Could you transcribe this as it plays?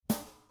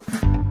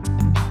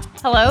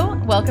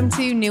Hello, welcome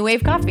to New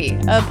Wave Coffee,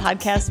 a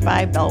podcast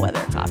by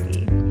Bellwether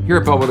Coffee. Here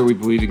at Bellwether, we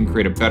believe you can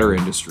create a better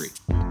industry,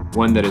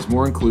 one that is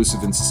more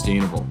inclusive and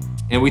sustainable.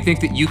 And we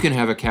think that you can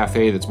have a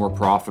cafe that's more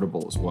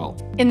profitable as well.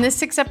 In this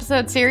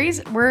 6-episode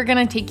series, we're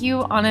going to take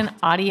you on an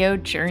audio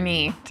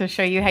journey to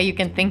show you how you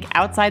can think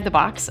outside the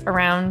box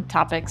around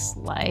topics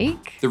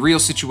like the real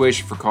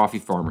situation for coffee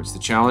farmers, the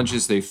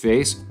challenges they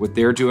face, what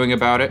they're doing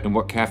about it, and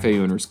what cafe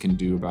owners can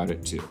do about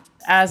it too.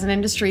 As an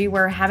industry,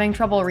 we're having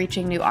trouble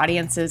reaching new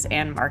audiences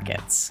and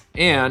markets.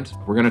 And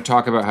we're going to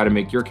talk about how to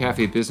make your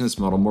cafe business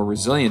model more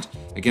resilient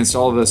against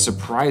all the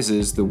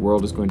surprises the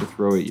world is going to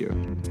throw at you.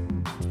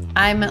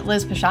 I'm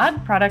Liz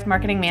Pashad, Product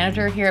Marketing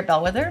Manager here at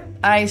Bellwether.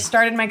 I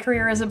started my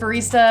career as a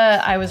barista.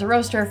 I was a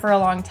roaster for a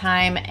long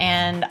time,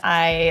 and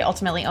I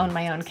ultimately owned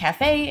my own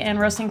cafe and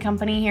roasting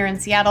company here in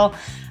Seattle,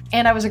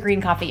 and I was a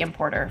green coffee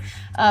importer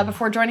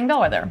before joining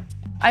Bellwether.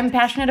 I'm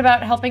passionate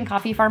about helping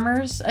coffee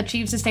farmers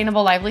achieve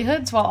sustainable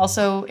livelihoods while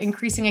also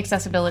increasing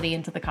accessibility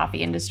into the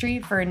coffee industry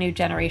for new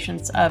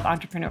generations of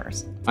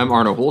entrepreneurs. I'm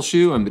Arno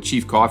Holschuh. I'm the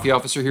Chief Coffee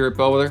Officer here at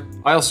Bellwether.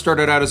 I also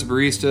started out as a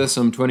barista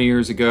some 20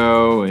 years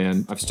ago,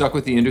 and I've stuck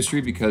with the industry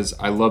because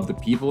I love the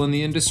people in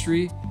the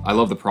industry. I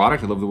love the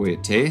product. I love the way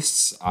it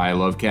tastes. I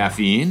love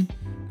caffeine.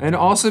 And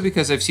also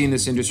because I've seen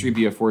this industry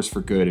be a force for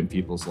good in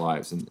people's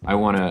lives, and I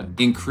want to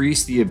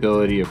increase the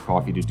ability of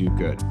coffee to do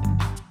good.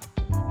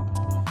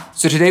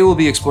 So today we'll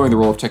be exploring the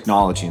role of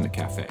technology in the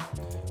cafe.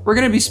 We're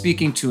going to be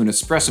speaking to an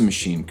espresso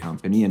machine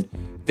company, and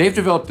they've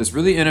developed this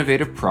really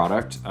innovative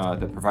product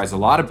that provides a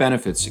lot of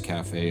benefits to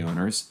cafe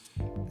owners,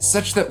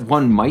 such that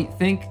one might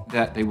think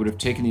that they would have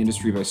taken the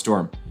industry by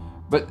storm.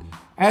 But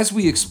as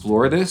we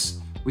explore this,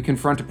 we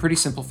confront a pretty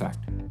simple fact.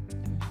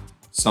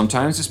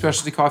 Sometimes the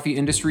specialty coffee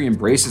industry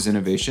embraces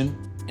innovation,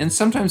 and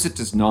sometimes it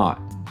does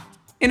not.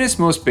 In its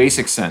most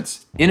basic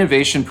sense,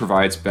 innovation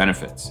provides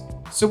benefits.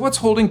 So what's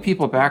holding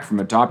people back from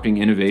adopting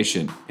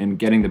innovation and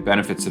getting the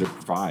benefits that it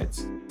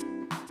provides?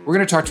 We're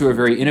going to talk to a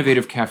very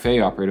innovative cafe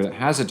operator that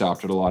has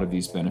adopted a lot of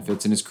these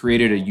benefits and has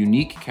created a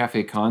unique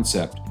cafe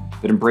concept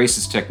that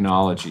embraces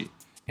technology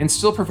and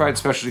still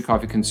provides specialty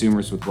coffee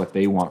consumers with what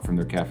they want from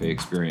their cafe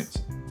experience.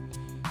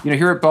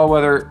 Here at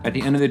Bellwether, at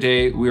the end of the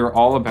day, we are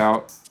all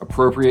about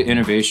appropriate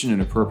innovation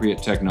and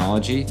appropriate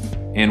technology,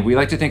 and we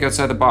like to think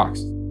outside the box.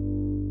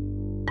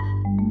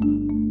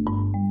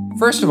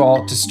 First of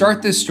all, to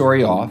start this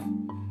story off,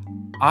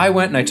 I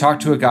went and I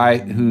talked to a guy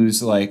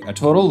who's like a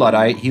total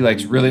Luddite. He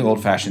likes really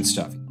old-fashioned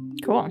stuff.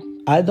 Cool.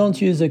 I don't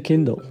use a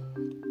Kindle.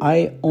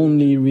 I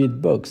only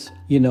read books.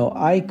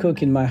 I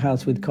cook in my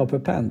house with copper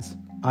pans.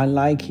 I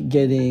like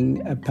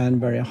getting a pan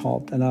very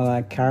hot, and I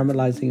like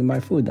caramelizing my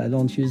food. I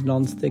don't use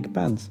non-stick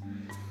pans.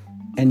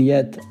 And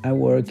yet I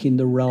work in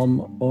the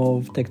realm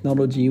of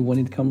technology when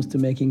it comes to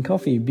making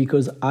coffee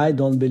because I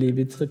don't believe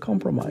it's a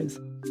compromise.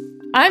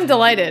 I'm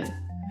delighted.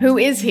 Who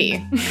is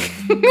he?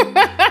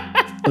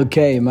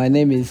 Okay, my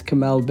name is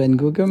Kamal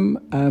Ben-Gugum.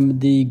 I'm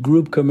the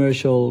Group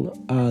Commercial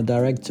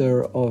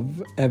Director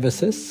of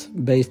Eversys,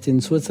 based in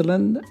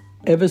Switzerland.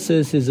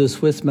 Eversys is a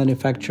Swiss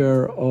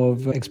manufacturer of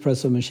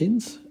espresso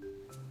machines.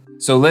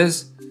 So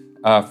Liz,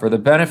 for the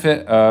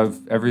benefit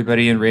of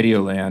everybody in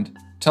Radioland,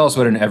 tell us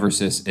what an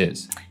Eversys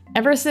is.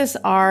 Eversys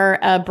are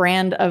a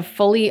brand of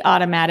fully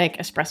automatic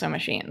espresso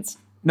machines.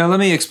 Now let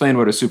me explain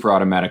what a super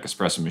automatic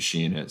espresso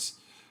machine is.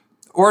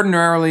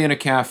 Ordinarily in a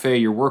cafe,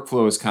 your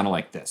workflow is kind of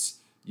like this.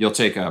 You'll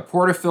take a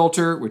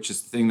portafilter, which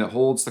is the thing that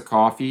holds the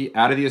coffee,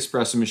 out of the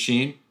espresso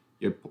machine.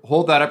 You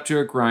hold that up to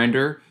a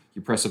grinder.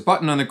 You press a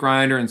button on the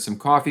grinder and some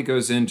coffee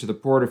goes into the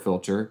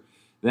portafilter.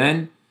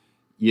 Then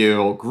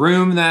you'll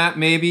groom that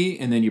maybe,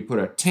 and then you put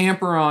a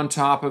tamper on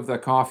top of the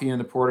coffee in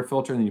the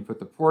portafilter, and then you put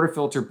the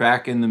portafilter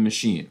back in the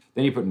machine.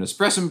 Then you put an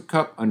espresso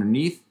cup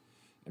underneath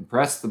and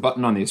press the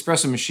button on the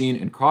espresso machine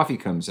and coffee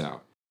comes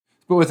out.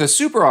 But with a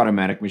super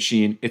automatic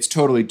machine, it's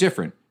totally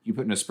different. You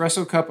put an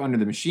espresso cup under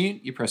the machine,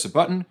 you press a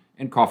button,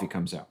 and coffee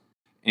comes out.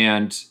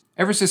 And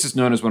Eversys is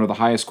known as one of the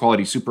highest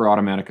quality super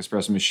automatic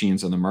espresso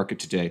machines on the market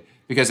today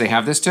because they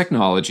have this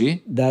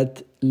technology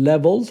that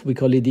levels, we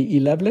call it the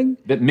e-leveling,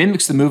 that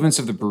mimics the movements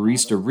of the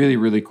barista really,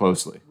 really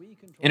closely.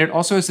 And it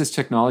also has this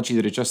technology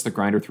that adjusts the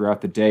grinder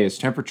throughout the day as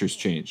temperatures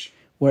change.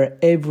 Where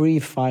every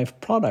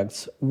 5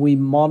 products, we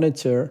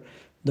monitor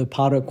the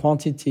powder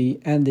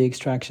quantity and the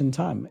extraction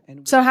time.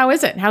 So how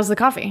is it? How's the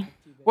coffee?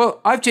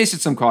 Well, I've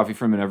tasted some coffee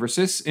from an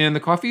Eversys, and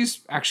the coffee's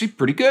actually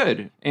pretty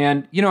good.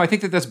 And, I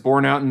think that that's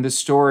borne out in this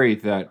story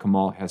that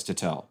Kamal has to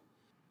tell.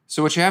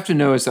 So what you have to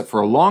know is that for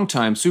a long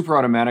time, super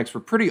automatics were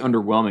pretty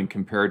underwhelming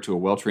compared to a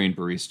well-trained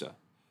barista.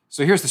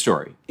 So here's the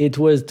story. It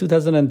was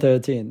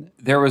 2013.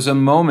 There was a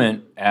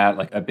moment at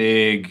like a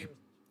big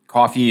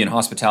coffee and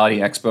hospitality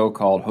expo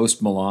called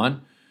Host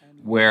Milan,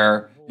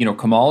 where,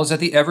 Kamal is at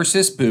the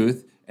Eversys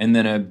booth, and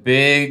then a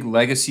big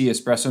legacy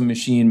espresso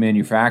machine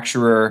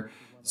manufacturer,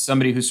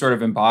 somebody who sort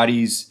of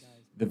embodies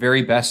the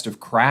very best of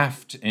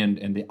craft and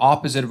the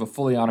opposite of a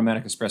fully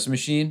automatic espresso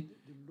machine,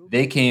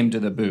 they came to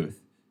the booth,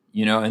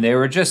 and they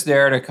were just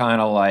there to kind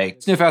of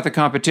like sniff out the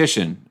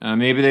competition.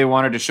 Maybe they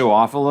wanted to show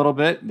off a little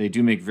bit. They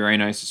do make very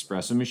nice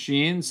espresso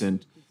machines,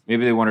 and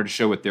Maybe they wanted to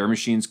show what their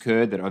machines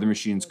could that other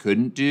machines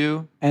couldn't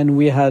do. And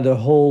we had a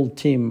whole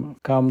team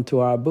come to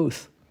our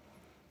booth.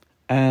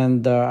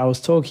 And I was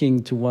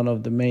talking to one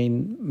of the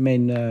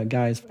main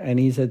guys, and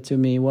he said to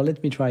me, well,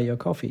 let me try your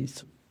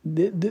coffees.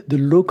 The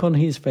look on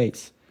his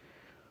face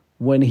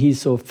when he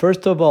saw,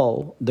 first of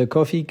all, the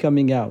coffee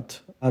coming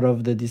out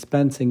of the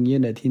dispensing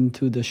unit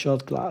into the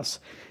shot glass,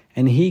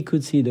 and he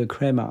could see the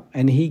crema,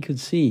 and he could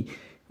see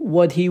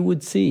what he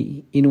would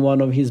see in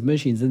one of his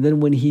machines. And then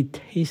when he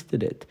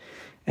tasted it,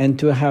 and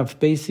to have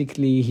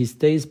basically his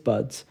taste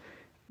buds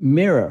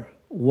mirror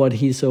what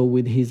he saw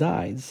with his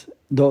eyes,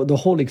 the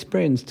whole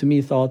experience to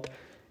me thought,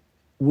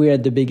 we're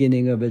at the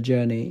beginning of a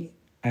journey,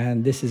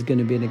 and this is going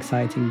to be an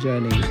exciting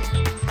journey.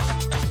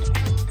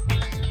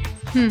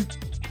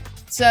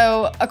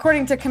 So,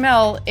 according to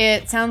Kamel,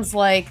 it sounds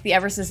like the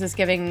Eversys is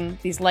giving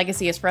these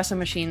legacy espresso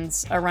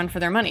machines a run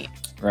for their money.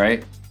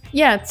 Right?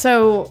 Yeah,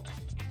 so,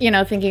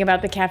 thinking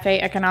about the cafe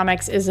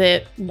economics, is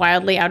it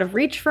wildly out of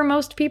reach for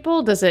most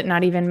people? Does it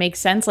not even make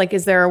sense? Like,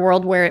 is there a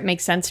world where it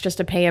makes sense just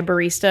to pay a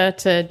barista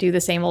to do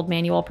the same old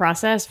manual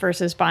process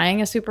versus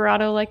buying a super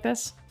auto like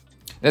this?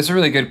 That's a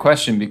really good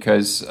question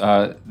because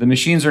the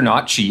machines are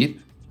not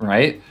cheap,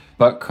 right?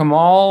 But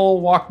Kamal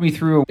walked me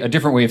through a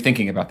different way of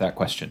thinking about that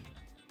question.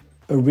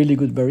 A really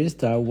good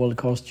barista will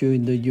cost you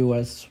in the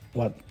US,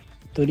 $35,000,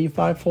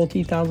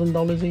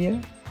 $40,000 a year,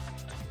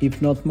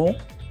 if not more.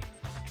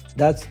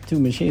 That's 2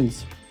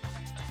 machines.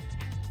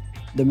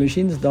 The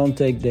machines don't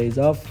take days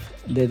off.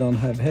 They don't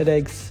have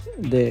headaches.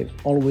 They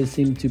always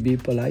seem to be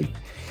polite,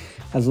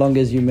 as long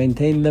as you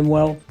maintain them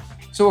well.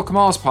 So what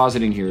Kamal is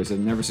positing here is that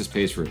Eversys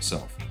pays for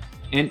itself.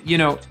 And,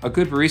 a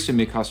good barista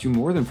may cost you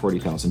more than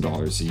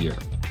 $40,000 a year.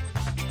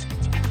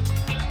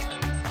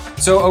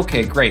 So,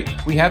 okay, great.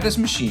 We have this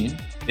machine.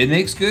 It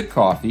makes good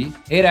coffee.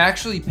 It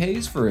actually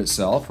pays for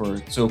itself,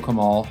 or so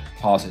Kamal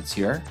posits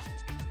here.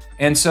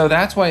 And so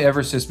that's why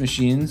Eversys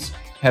machines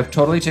have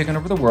totally taken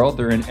over the world.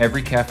 They're in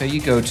every cafe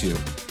you go to.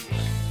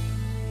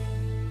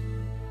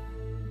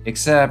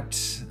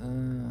 Except...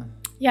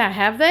 Yeah,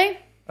 have they?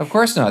 Of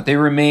course not. They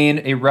remain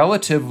they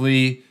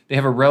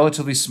have a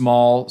relatively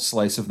small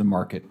slice of the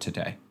market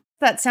today.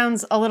 That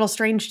sounds a little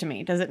strange to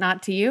me. Does it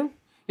not to you?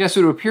 Yes,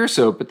 it would appear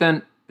so, but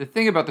then the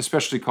thing about the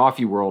specialty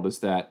coffee world is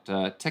that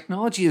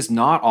technology is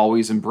not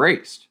always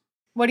embraced.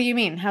 What do you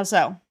mean? How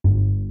so?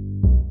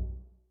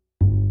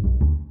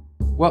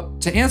 Well,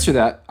 to answer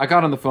that, I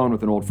got on the phone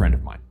with an old friend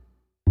of mine.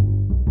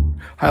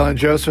 Highland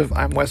Joseph.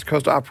 I'm West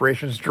Coast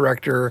Operations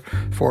Director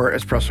for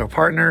Espresso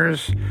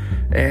Partners,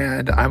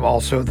 and I'm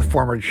also the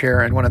former chair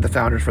and one of the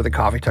founders for the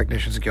Coffee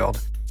Technicians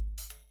Guild.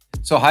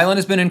 So Highland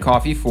has been in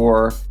coffee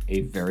for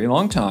a very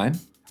long time.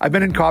 I've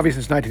been in coffee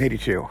since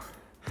 1982.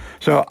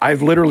 So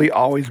I've literally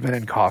always been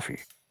in coffee.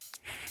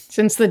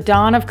 Since the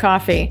dawn of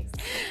coffee.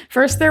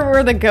 First there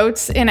were the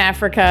goats in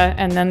Africa,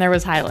 and then there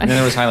was Highland.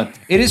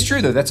 It is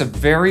true, though. That's a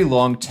very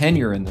long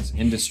tenure in this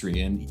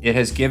industry, and it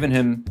has given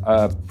him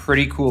a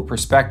pretty cool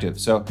perspective.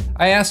 So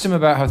I asked him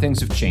about how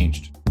things have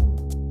changed.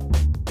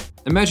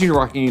 Imagine you're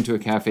walking into a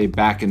cafe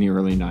back in the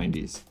early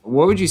 90s.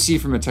 What would you see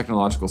from a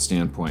technological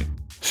standpoint?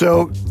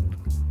 So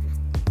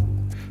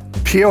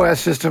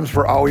POS systems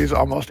were always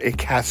almost a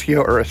Casio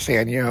or a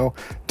Sanyo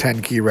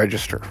 10-key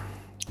register.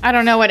 I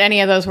don't know what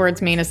any of those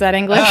words mean. Is that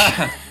English?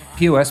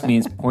 POS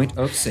means point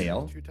of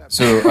sale.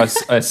 So a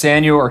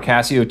Sanyo or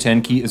Casio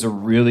 10-key is a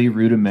really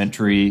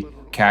rudimentary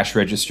cash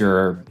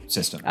register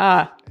system.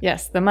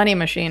 Yes, the money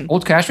machine.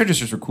 Old cash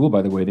registers were cool,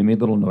 by the way. They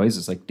made little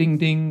noises like ding,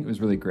 ding. It was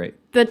really great.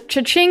 The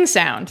cha-ching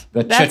sound.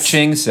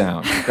 Cha-ching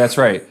sound. That's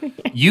right.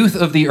 Youth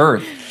of the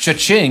earth.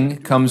 Cha-ching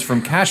comes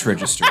from cash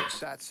registers.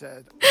 That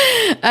said,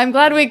 I'm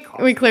glad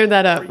we cleared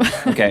that up.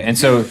 Okay, and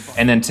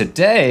then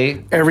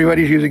today...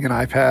 everybody's using an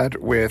iPad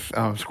with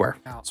Square.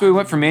 So we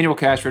went from manual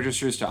cash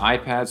registers to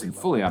iPads and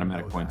fully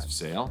automatic points of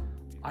sale.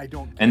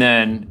 And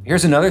then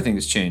here's another thing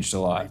that's changed a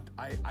lot.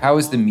 How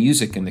is the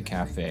music in the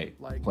cafe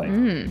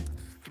played?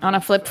 On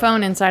a flip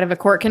phone inside of a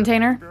quart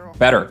container?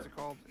 Better.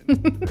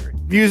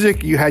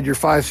 Music, you had your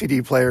 5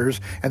 CD players,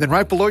 and then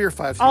right below your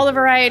 5 CD All the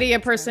variety a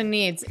person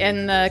needs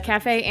in the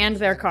cafe and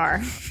their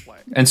car.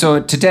 And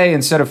so today,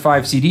 instead of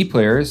 5 CD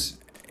players...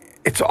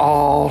 It's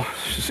all,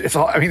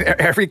 I mean,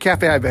 every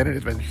cafe I've been in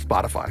has been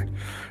Spotify.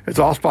 It's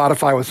all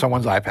Spotify with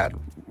someone's iPad,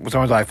 with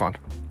someone's iPhone.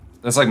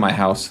 That's like my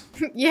house.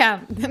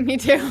 Yeah, me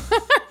too.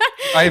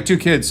 I have 2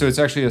 kids, so it's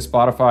actually a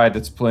Spotify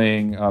that's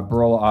playing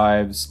Burl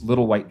Ives'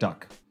 Little White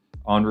Duck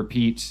on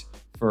repeat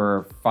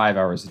for 5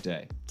 hours a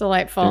day.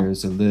 Delightful.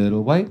 There's a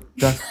little white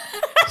duck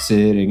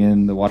sitting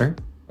in the water.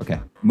 Okay,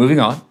 moving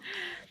on.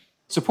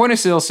 So point of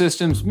sale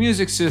systems,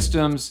 music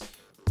systems,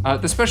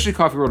 the specialty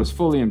coffee world has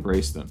fully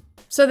embraced them.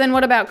 So then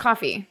what about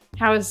coffee?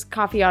 How has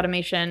coffee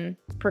automation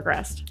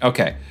progressed?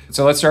 Okay,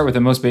 so let's start with the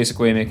most basic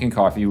way of making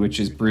coffee, which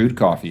is brewed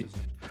coffee.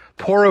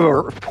 Pour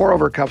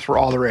over cups were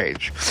all the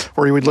rage,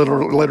 where you would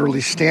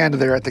literally stand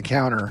there at the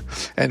counter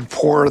and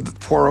pour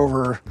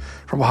over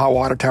from a hot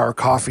water tower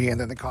coffee, and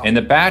then the coffee. And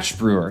the batch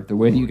brewer, the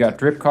way that you got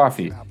drip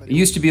coffee, it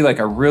used to be like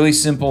a really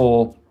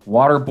simple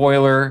water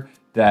boiler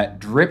that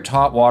dripped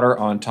hot water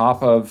on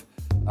top of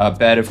a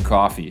bed of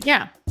coffee.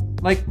 Yeah.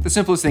 Like the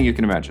simplest thing you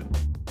can imagine.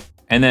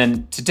 And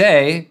then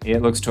today,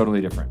 it looks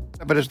totally different.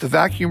 But it's the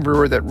vacuum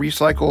brewer that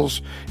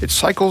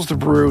cycles the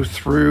brew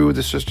through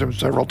the system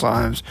several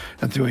times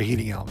and through a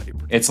heating element.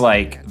 It's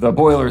like the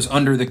boiler's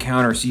under the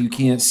counter so you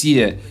can't see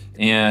it.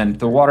 And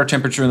the water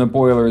temperature in the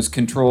boiler is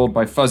controlled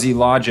by fuzzy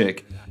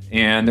logic.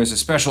 And there's a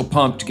special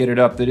pump to get it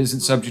up that isn't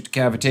subject to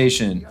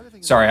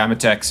cavitation. Sorry, I'm a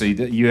tech, so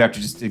you have to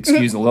just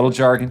excuse a little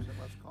jargon.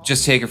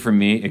 Just take it from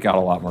me, it got a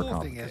lot more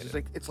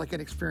complicated. It's like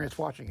an experience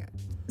watching it.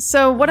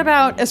 So what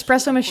about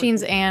espresso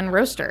machines and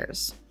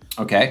roasters?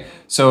 Okay,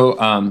 so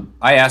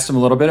I asked him a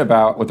little bit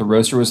about what the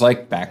roaster was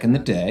like back in the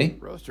day.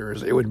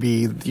 Roasters, it would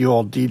be the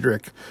old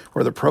Diedrich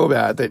or the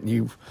Probat that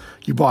you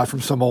bought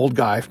from some old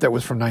guy that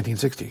was from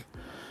 1960.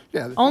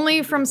 Yeah,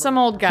 Only from some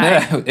old guy.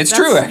 Yeah, it's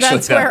true, actually.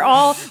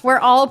 That's where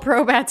all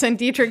Probats and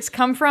Dietrichs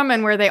come from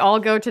and where they all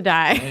go to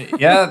die.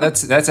 Yeah,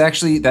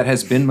 that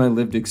has been my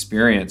lived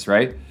experience,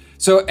 right?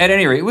 So at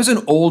any rate, it was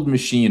an old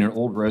machine, an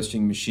old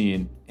roasting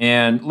machine.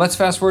 And let's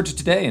fast forward to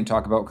today and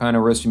talk about what kind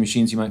of roasting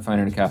machines you might find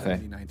in a cafe.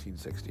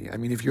 1960. I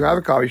mean, if you have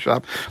a coffee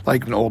shop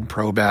like an old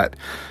Probat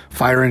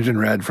Fire Engine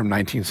Red from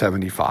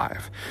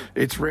 1975,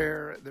 it's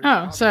rare.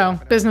 So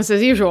business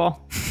as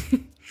usual.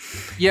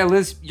 Yeah,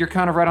 Liz, you're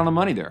kind of right on the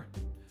money there.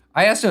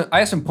 I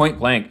asked him point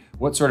blank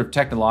what sort of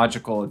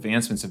technological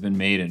advancements have been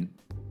made in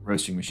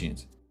roasting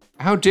machines.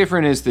 How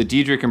different is the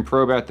Diedrich and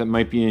Probat that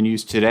might be in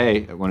use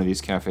today at one of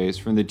these cafes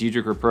from the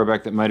Diedrich or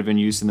Probat that might have been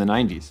used in the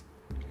 90s?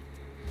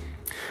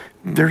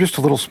 They're just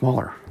a little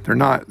smaller.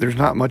 There's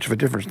not much of a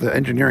difference. The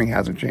engineering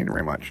hasn't changed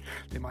very much.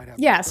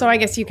 Yeah, so I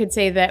guess you could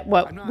say that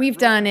what we've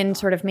done in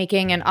sort of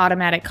making an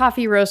automatic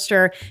coffee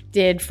roaster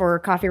did for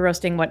coffee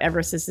roasting what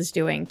Eversys is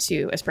doing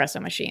to espresso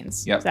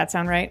machines. Yep. Does that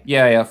sound right?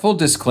 Yeah. Full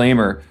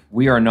disclaimer,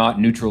 we are not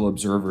neutral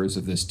observers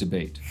of this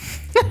debate.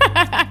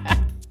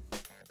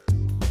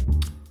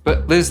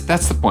 But Liz,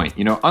 that's the point.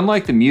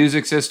 Unlike the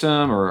music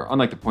system or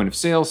unlike the point of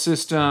sale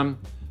system,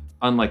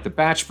 unlike the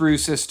batch brew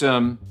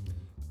system,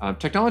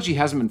 technology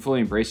hasn't been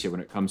fully embraced yet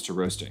when it comes to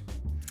roasting.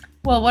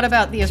 Well, what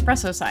about the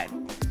espresso side?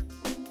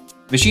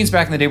 Machines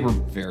back in the day were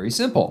very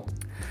simple.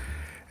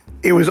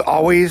 It was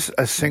always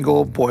a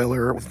single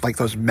boiler with like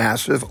those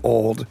massive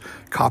old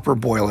copper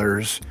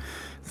boilers.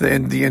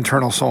 The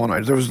internal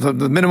solenoids.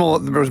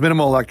 There was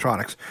minimal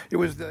electronics. It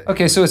was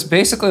okay. So it's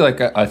basically like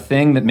a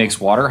thing that makes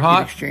water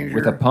hot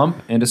with a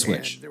pump and a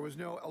switch.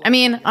 I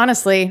mean,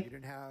 honestly,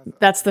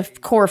 that's the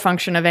core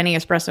function of any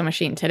espresso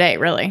machine today,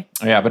 really.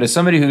 Yeah, but as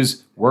somebody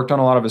who's worked on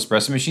a lot of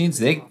espresso machines,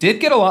 they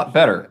did get a lot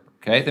better.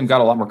 Okay, they've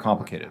got a lot more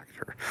complicated.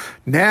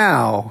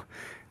 Now,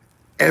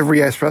 every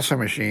espresso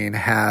machine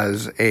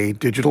has a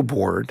digital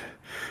board,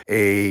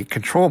 a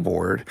control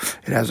board.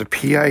 It has a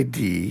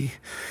PID.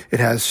 It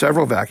has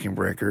several vacuum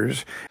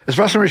breakers.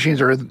 Espresso machines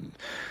are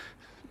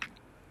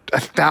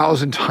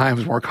 1,000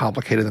 times more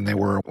complicated than they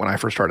were when I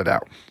first started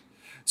out.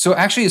 So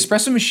actually,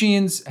 espresso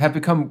machines have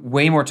become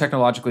way more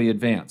technologically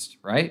advanced,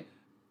 right?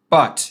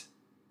 But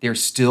they're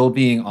still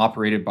being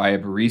operated by a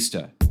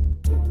barista.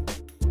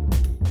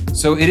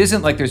 So it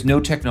isn't like there's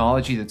no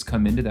technology that's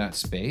come into that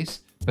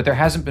space, but there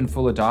hasn't been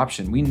full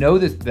adoption. We know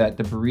that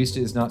the barista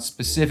is not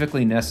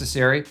specifically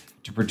necessary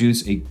to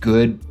produce a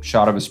good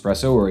shot of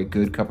espresso or a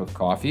good cup of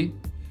coffee.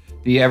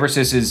 The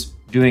Eversys is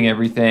doing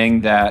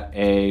everything that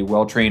a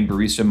well-trained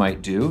barista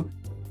might do.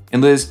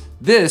 And Liz,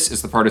 this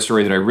is the part of the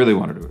story that I really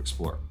wanted to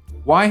explore.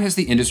 Why has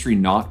the industry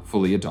not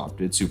fully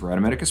adopted super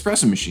automatic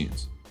espresso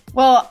machines?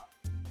 Well,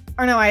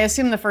 or no, I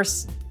assume the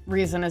first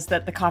reason is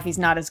that the coffee's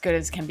not as good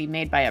as can be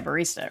made by a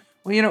barista.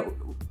 Well,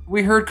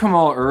 we heard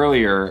Kamal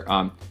earlier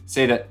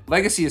say that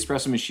legacy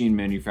espresso machine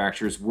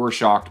manufacturers were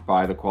shocked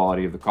by the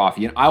quality of the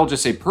coffee. And I'll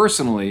just say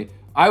personally,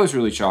 I was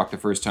really shocked the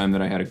first time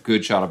that I had a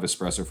good shot of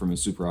espresso from a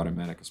super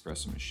automatic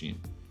espresso machine.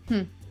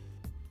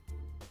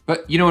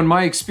 But, in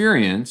my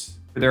experience,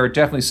 there are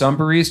definitely some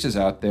baristas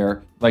out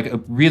there, like a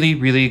really,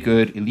 really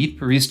good elite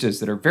baristas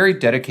that are very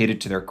dedicated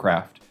to their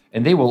craft.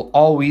 And they will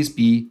always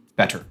be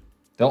better.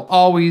 They'll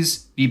always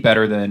be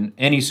better than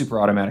any super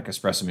automatic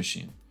espresso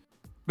machine.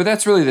 But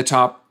that's really the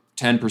top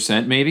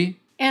 10% maybe.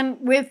 And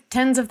with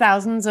tens of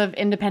thousands of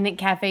independent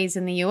cafes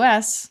in the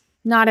US,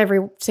 not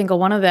every single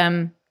one of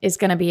them is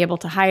going to be able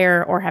to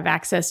hire or have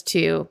access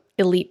to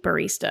elite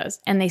baristas.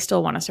 And they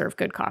still want to serve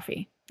good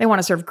coffee. They want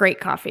to serve great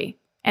coffee.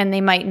 And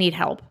they might need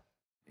help.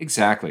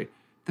 Exactly.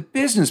 The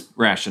business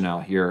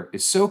rationale here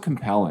is so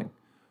compelling.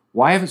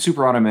 Why haven't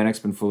super automatics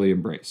been fully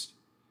embraced?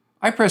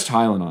 I pressed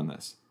Highland on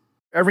this.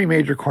 Every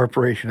major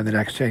corporation in the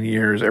next 10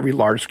 years, every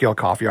large-scale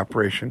coffee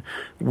operation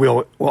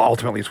will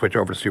ultimately switch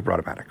over to super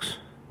automatics.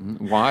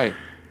 Why?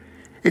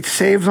 It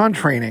saves on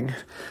training.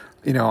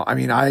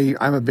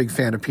 I'm a big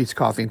fan of Peet's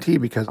Coffee and Tea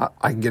because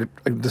I can get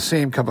the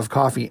same cup of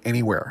coffee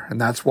anywhere. And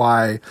that's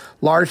why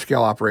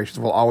large-scale operations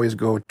will always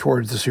go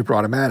towards the super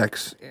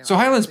automatics. So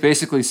Highland's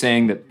basically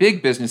saying that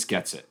big business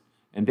gets it,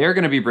 and they're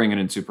going to be bringing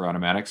in super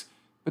automatics.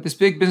 But this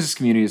big business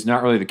community is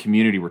not really the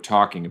community we're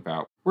talking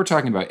about. We're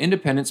talking about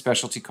independent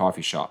specialty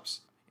coffee shops.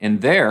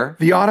 And there,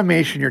 The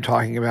automation you're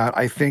talking about,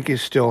 I think,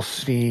 is still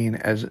seen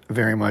as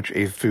very much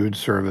a food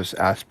service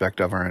aspect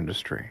of our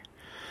industry.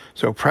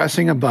 So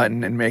pressing a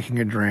button and making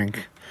a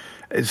drink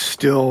is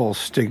still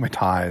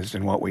stigmatized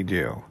in what we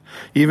do.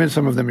 Even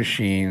some of the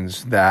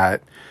machines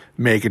that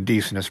make a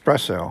decent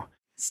espresso.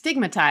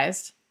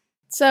 Stigmatized.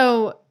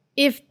 So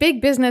if big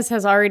business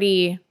has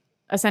already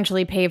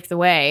essentially paved the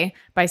way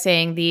by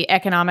saying the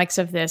economics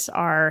of this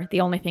are the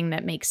only thing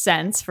that makes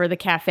sense for the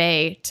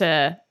cafe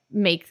to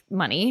make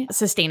money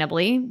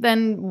sustainably,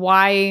 then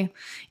why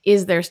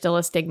is there still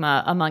a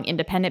stigma among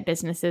independent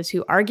businesses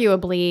who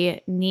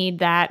arguably need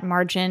that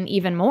margin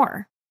even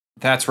more?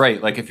 that's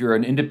right. Like if you're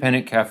an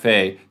independent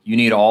cafe, you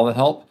need all the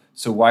help.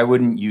 So why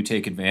wouldn't you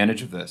take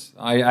advantage of this?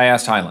 I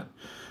asked Highland.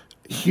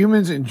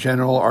 Humans in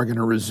general are going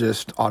to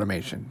resist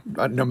automation,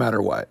 no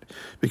matter what,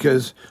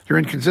 because your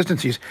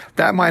inconsistencies,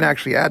 that might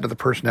actually add to the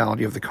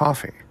personality of the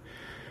coffee.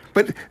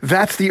 But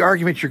that's the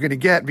argument you're going to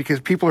get because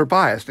people are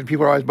biased, and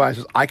people are always biased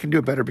as, I can do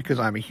it better because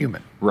I'm a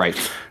human. Right.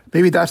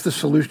 Maybe that's the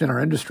solution in our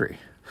industry,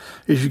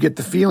 is you get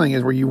the feeling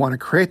is where you want to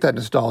create that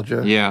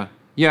nostalgia. Yeah.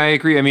 Yeah, I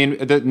agree. I mean,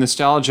 the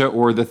nostalgia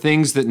or the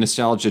things that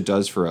nostalgia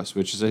does for us,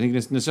 which is I think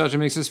nostalgia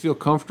makes us feel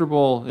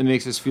comfortable. It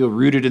makes us feel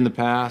rooted in the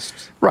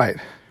past. Right.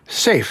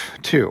 Safe,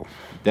 too.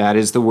 That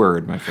is the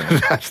word, my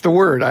friend. That's the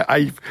word.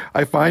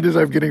 I find as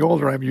I'm getting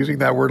older, I'm using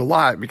that word a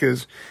lot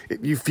because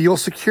you feel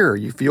secure.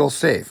 You feel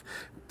safe.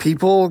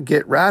 People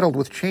get rattled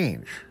with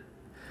change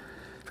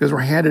because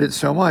we're handed it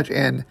so much.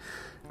 And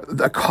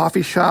a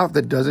coffee shop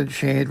that doesn't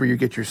change where you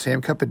get your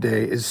same cup a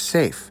day is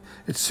safe.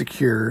 It's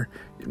secure.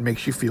 It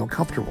makes you feel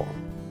comfortable.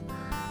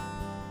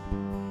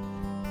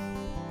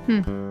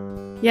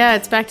 Yeah,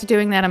 it's back to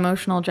doing that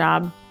emotional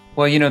job.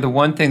 Well, you know, the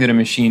one thing that a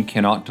machine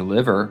cannot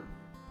deliver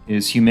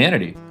is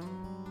humanity.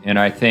 And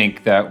I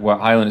think that what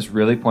Highland is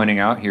really pointing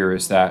out here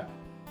is that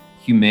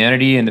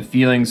humanity and the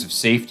feelings of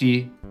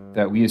safety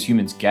that we as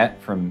humans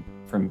get from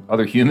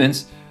other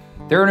humans,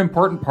 they're an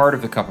important part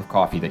of the cup of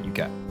coffee that you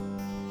get.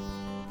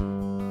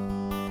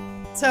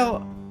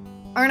 So,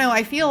 Arno,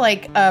 I feel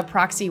like a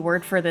proxy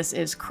word for this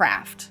is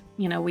craft.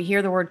 You know, we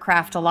hear the word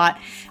craft a lot,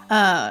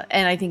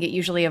 and I think it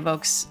usually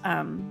evokes,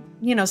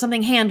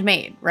 something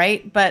handmade,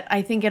 right? But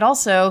I think it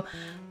also,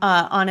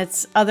 on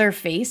its other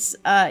face,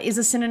 is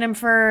a synonym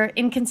for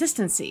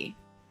inconsistency.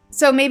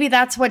 So maybe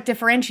that's what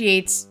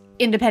differentiates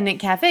independent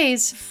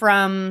cafes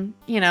from,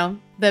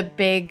 the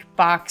big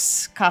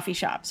box coffee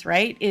shops,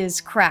 right?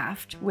 Is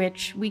craft,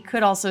 which we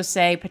could also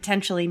say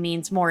potentially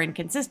means more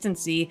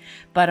inconsistency,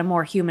 but a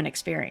more human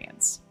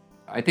experience.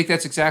 I think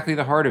that's exactly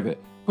the heart of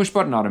it.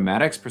 Push-button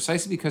automatics,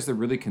 precisely because they're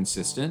really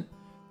consistent,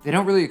 they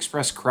don't really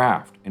express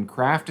craft. And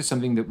craft is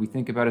something that we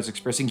think about as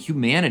expressing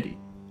humanity.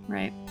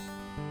 Right.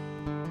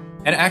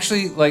 And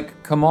actually,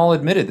 like Kamal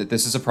admitted that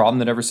this is a problem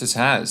that Eversys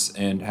has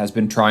and has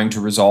been trying to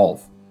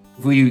resolve.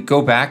 If we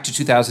go back to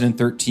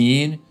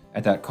 2013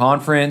 at that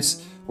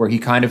conference where he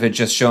kind of had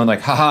just shown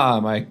like, haha,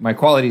 my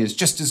quality is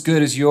just as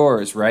good as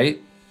yours, right?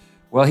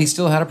 Well, he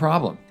still had a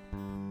problem.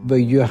 But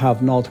you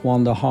have not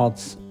won the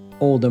hearts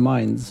or the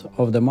minds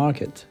of the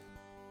market.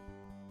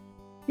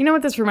 You know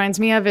what this reminds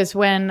me of is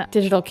when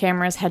digital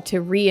cameras had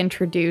to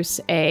reintroduce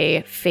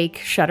a fake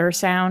shutter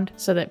sound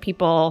so that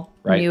people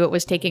knew it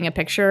was taking a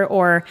picture,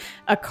 or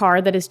a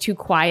car that is too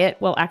quiet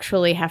will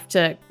actually have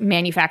to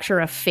manufacture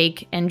a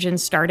fake engine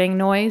starting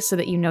noise so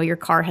that you know your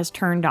car has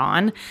turned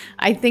on.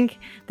 I think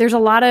there's a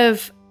lot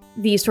of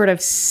these sort of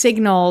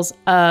signals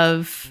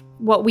of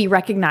what we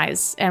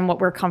recognize and what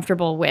we're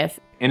comfortable with.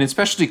 And in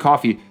specialty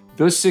coffee,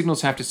 those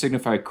signals have to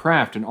signify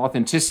craft and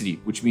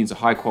authenticity, which means a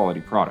high quality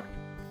product.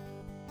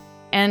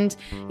 And,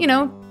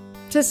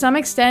 to some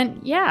extent,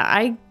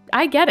 yeah,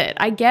 I get it.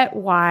 I get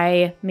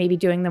why maybe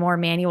doing the more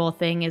manual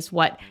thing is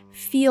what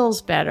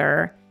feels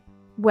better,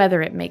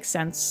 whether it makes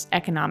sense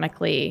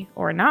economically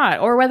or not,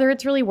 or whether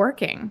it's really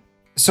working.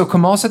 So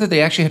Kamal said that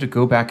they actually had to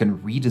go back and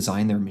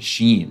redesign their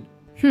machine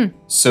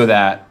so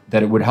that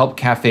it would help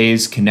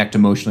cafes connect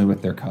emotionally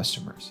with their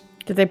customers.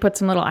 Did they put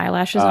some little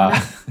eyelashes on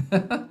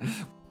it?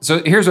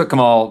 So here's what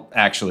Kamal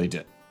actually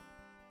did.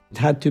 It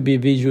had to be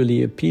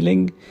visually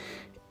appealing.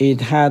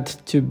 It had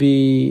to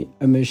be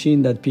a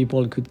machine that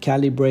people could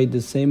calibrate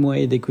the same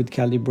way they could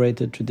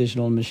calibrate a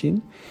traditional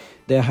machine.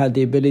 They had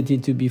the ability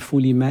to be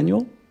fully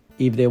manual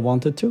if they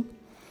wanted to,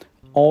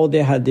 or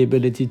they had the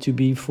ability to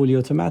be fully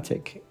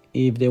automatic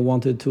if they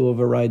wanted to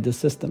override the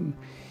system.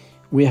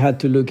 We had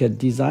to look at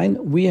design.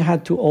 We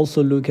had to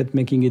also look at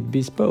making it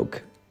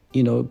bespoke,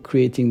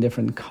 creating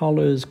different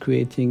colors,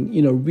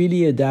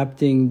 really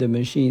adapting the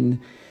machine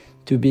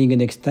to being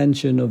an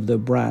extension of the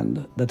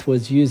brand that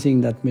was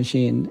using that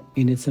machine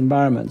in its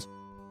environment.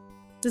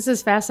 This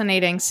is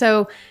fascinating.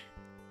 So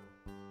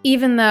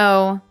even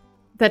though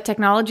the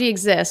technology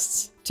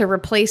exists to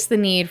replace the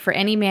need for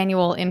any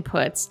manual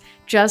inputs,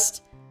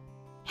 just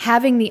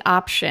having the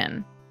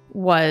option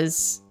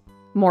was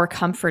more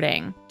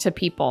comforting to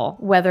people,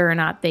 whether or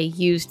not they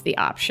used the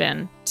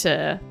option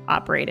to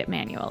operate it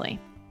manually.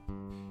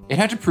 It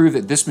had to prove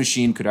that this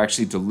machine could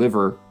actually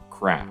deliver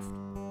craft.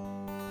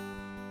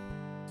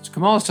 So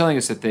Kamal is telling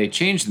us that they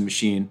changed the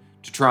machine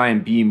to try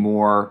and be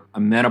more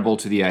amenable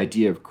to the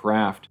idea of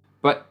craft,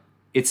 but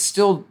it's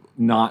still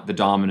not the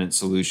dominant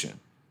solution.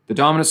 The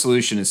dominant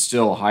solution is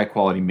still a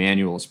high-quality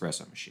manual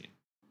espresso machine.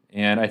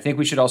 And I think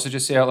we should also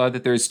just say out loud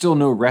that there is still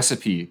no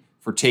recipe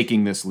for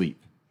taking this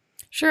leap.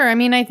 Sure. I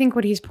mean, I think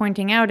what he's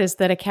pointing out is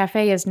that a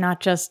cafe is not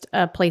just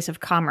a place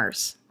of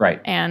commerce.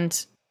 Right.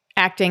 And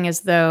acting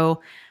as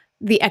though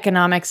the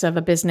economics of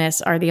a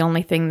business are the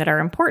only thing that are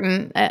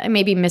important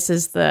maybe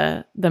misses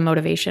the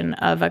motivation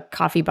of a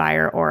coffee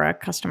buyer or a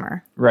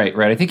customer. Right.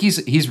 I think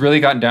he's really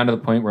gotten down to the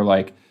point where,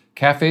 like,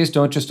 cafes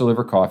don't just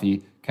deliver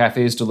coffee.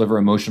 Cafes deliver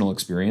emotional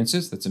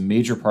experiences. That's a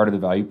major part of the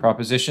value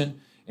proposition.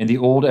 And the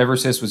old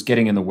Eversys was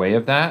getting in the way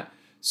of that.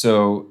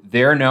 So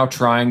they're now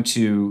trying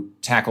to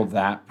tackle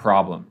that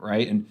problem,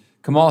 right? And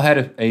Kamal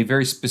had a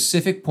very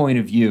specific point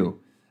of view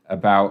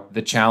about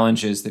the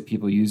challenges that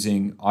people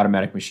using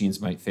automatic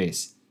machines might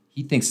face.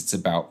 He thinks it's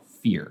about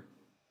fear.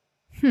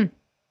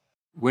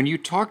 When you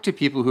talk to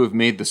people who have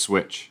made the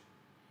switch,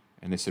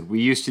 and they said, we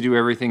used to do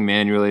everything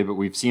manually, but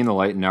we've seen the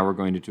light and now we're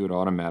going to do it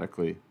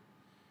automatically,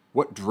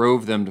 what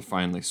drove them to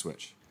finally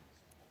switch?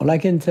 Well, I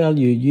can tell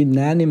you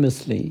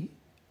unanimously,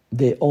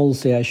 they all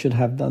say I should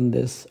have done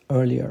this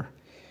earlier.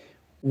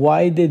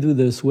 Why they do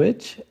the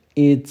switch?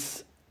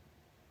 It's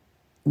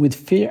with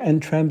fear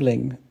and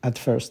trembling at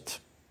first.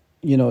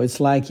 You know, it's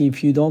like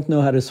if you don't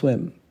know how to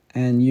swim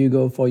and you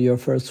go for your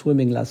first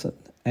swimming lesson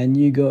and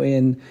you go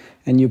in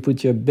and you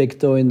put your big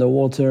toe in the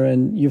water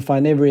and you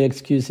find every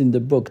excuse in the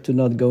book to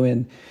not go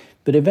in.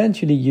 But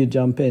eventually you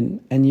jump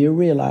in and you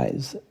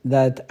realize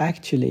that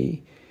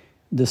actually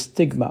the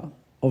stigma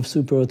of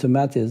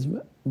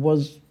superautomatism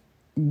was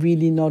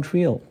really not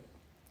real.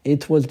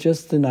 It was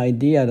just an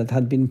idea that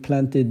had been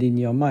planted in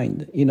your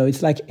mind. You know,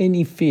 it's like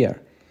any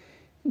fear.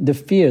 The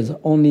fears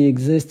only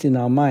exist in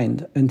our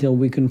mind until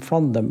we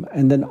confront them,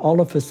 and then all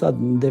of a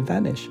sudden they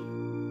vanish.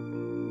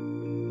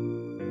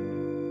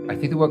 I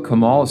think that what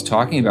Kamal is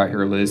talking about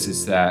here, Liz,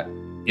 is that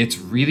it's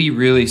really,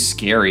 really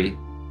scary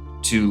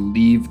to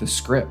leave the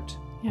script.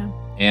 Yeah.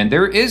 And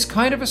there is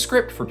kind of a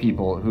script for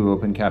people who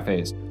open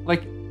cafes.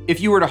 Like,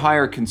 if you were to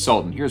hire a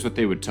consultant, here's what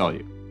they would tell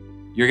you.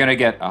 You're going to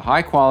get a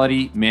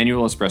high-quality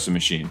manual espresso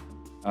machine.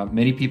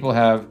 Many people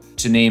have,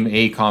 to name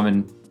a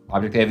common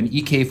object, they have an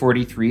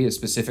EK43, a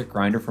specific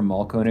grinder from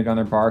Mahlkönig on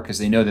their bar, because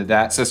they know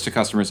that says to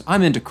customers,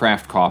 I'm into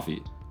craft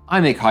coffee.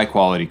 I make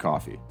high-quality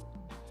coffee.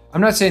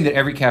 I'm not saying that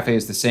every cafe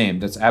is the same.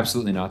 That's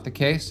absolutely not the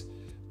case.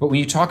 But when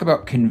you talk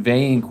about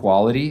conveying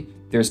quality,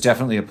 there's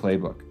definitely a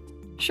playbook.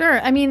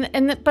 Sure. I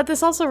mean, but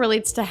this also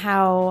relates to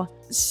how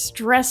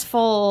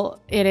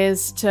stressful it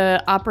is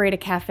to operate a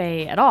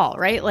cafe at all,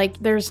 right? Like,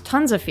 there's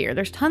tons of fear.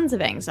 There's tons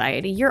of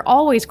anxiety. You're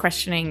always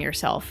questioning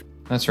yourself.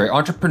 That's right.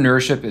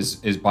 Entrepreneurship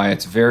is by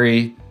its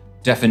very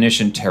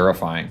definition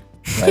terrifying,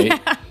 right?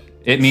 Yeah.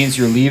 It means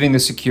you're leaving the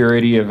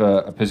security of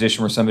a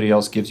position where somebody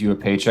else gives you a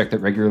paycheck that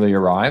regularly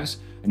arrives,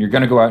 and you're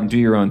going to go out and do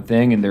your own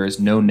thing, and there is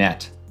no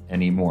net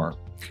anymore.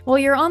 Well,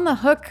 you're on the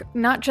hook,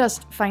 not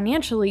just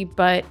financially,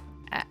 but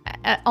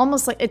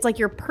almost like it's like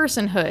your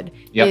personhood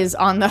is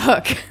on the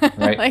hook.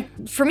 Right.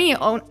 Like, for me,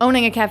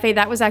 owning a cafe,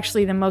 that was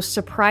actually the most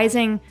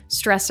surprising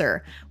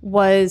stressor,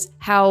 was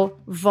how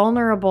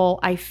vulnerable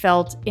I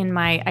felt in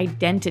my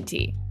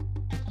identity.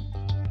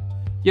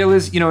 Yeah,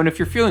 Liz, and if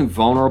you're feeling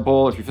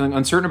vulnerable, if you're feeling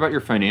uncertain about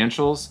your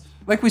financials,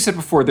 like we said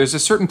before, there's a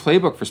certain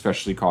playbook for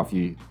specialty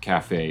coffee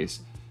cafes.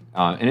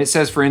 And it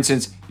says, for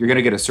instance, you're going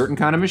to get a certain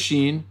kind of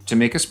machine to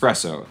make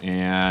espresso,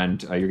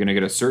 and you're going to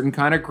get a certain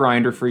kind of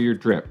grinder for your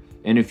drip.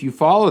 And if you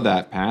follow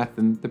that path,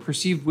 then the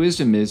perceived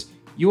wisdom is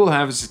you will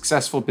have a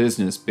successful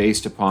business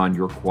based upon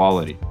your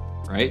quality,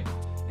 right?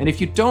 And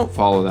if you don't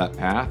follow that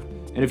path,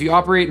 and if you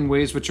operate in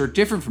ways which are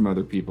different from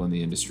other people in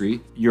the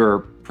industry, your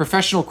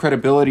professional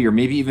credibility or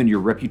maybe even your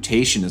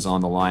reputation is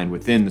on the line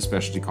within the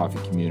specialty coffee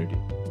community.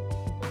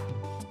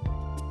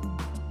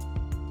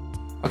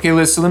 Okay,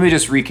 Liz, so let me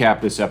just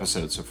recap this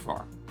episode so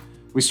far.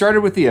 We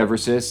started with the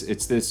Eversys.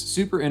 It's this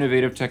super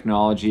innovative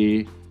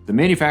technology. The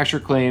manufacturer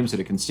claims that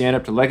it can stand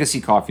up to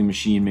legacy coffee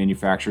machine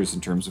manufacturers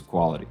in terms of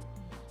quality,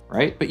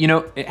 right? But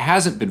it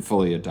hasn't been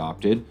fully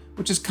adopted,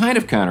 which is kind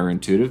of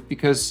counterintuitive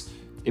because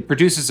it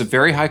produces a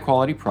very high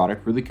quality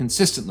product really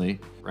consistently,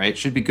 right? It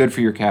should be good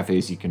for your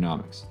cafe's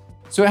economics.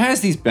 So it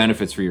has these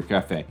benefits for your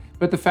cafe,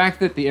 but the fact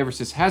that the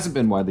Eversys hasn't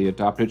been widely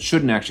adopted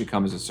shouldn't actually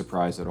come as a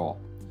surprise at all.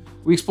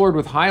 We explored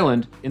with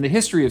Highland in the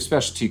history of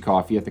specialty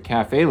coffee at the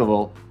cafe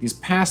level. These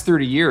past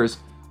 30 years,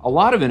 a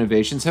lot of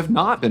innovations have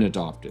not been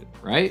adopted,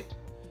 right?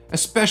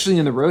 Especially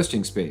in the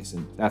roasting space,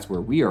 and that's where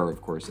we are,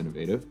 of course,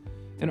 innovative.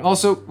 And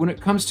also, when it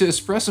comes to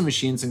espresso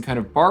machines and kind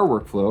of bar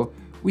workflow,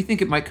 we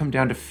think it might come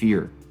down to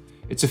fear.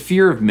 It's a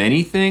fear of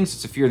many things.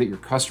 It's a fear that your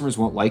customers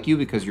won't like you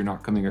because you're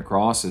not coming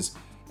across as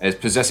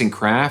possessing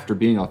craft or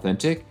being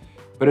authentic.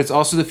 But it's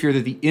also the fear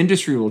that the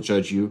industry will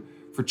judge you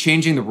for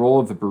changing the role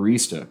of the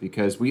barista,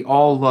 because we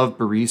all love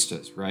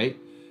baristas, right?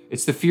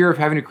 It's the fear of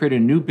having to create a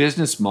new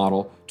business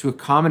model to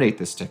accommodate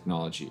this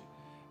technology.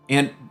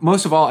 And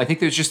most of all, I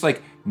think there's just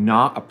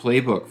not a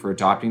playbook for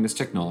adopting this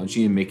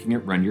technology and making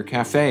it run your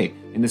cafe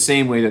in the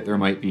same way that there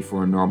might be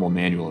for a normal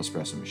manual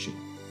espresso machine.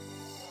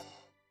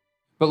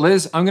 But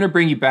Liz, I'm going to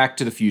bring you back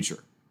to the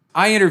future.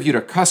 I interviewed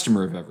a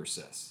customer of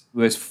Eversys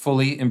who has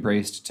fully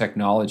embraced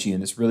technology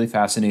in this really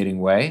fascinating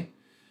way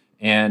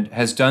and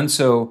has done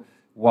so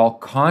while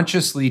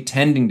consciously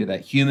tending to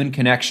that human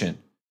connection.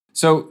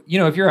 So,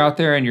 if you're out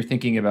there and you're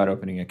thinking about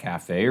opening a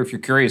cafe, or if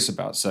you're curious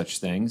about such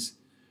things,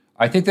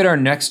 I think that our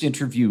next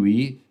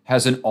interviewee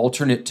has an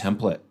alternate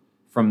template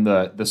from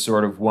the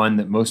sort of one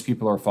that most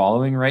people are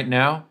following right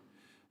now.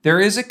 There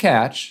is a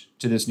catch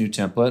to this new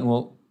template, and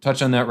we'll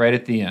touch on that right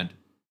at the end.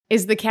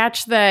 Is the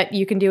catch that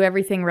you can do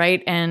everything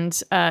right and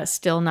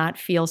still not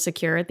feel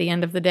secure at the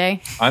end of the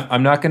day?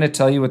 I'm not going to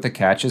tell you what the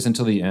catch is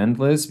until the end,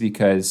 Liz,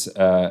 because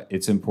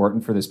it's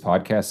important for this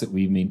podcast that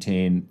we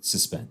maintain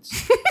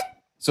suspense.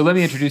 So let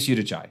me introduce you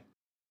to Jai.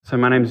 So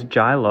my name's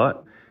Jai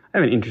Lott. I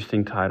have an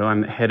interesting title.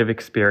 I'm head of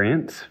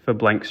experience for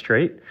Blank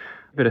Street.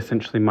 But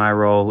essentially my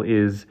role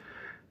is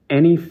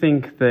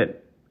anything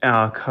that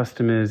our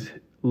customers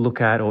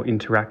look at or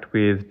interact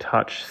with,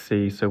 touch,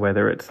 see. So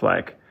whether it's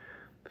like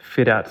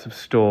fit outs of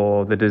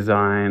store, the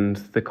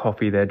designs, the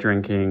coffee they're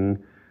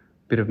drinking,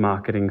 bit of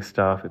marketing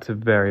stuff. It's a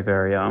very,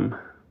 very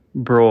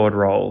broad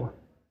role.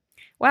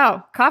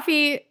 Wow.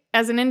 Coffee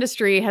as an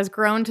industry has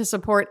grown to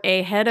support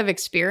a head of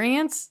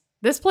experience.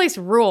 This place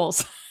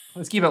rules.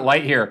 Let's keep it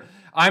light here.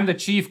 I'm the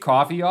chief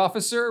coffee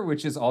officer,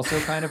 which is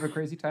also kind of a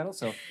crazy title.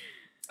 So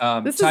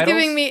this is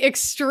giving me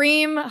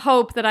extreme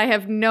hope that I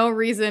have no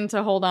reason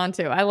to hold on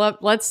to.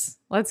 Let's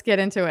get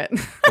into it.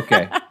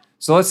 Okay.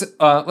 So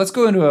let's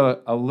go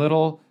into a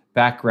little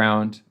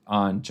background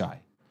on Jai.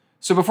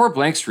 So before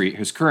Blank Street,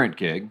 his current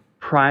gig.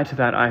 Prior to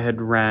that, I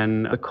had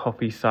ran the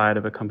coffee side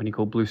of a company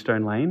called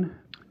Bluestone Lane.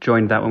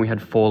 Joined that when we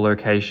had 4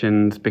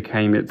 locations,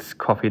 became its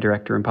coffee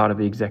director and part of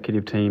the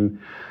executive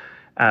team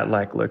at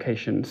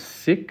location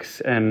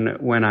 6. And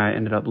when I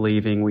ended up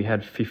leaving, we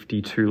had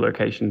 52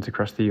 locations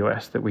across the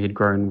US that we had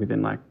grown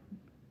within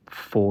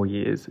 4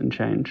 years and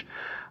change.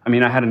 I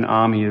mean, I had an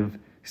army of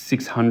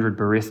 600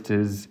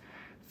 baristas,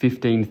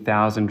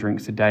 15,000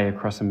 drinks a day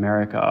across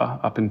America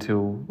up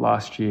until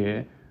last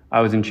year.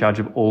 I was in charge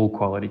of all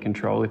quality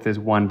control. If there's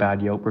one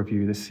bad Yelp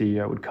review, the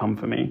CEO would come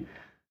for me.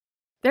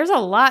 There's a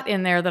lot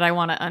in there that I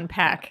want to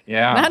unpack.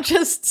 Yeah. Not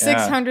just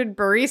 600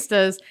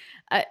 baristas.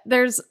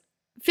 There's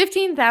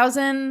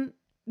 15,000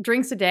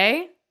 drinks a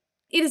day.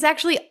 It is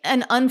actually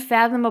an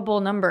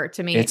unfathomable number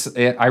to me.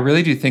 I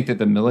really do think that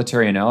the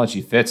military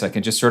analogy fits. I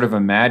can just sort of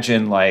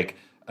imagine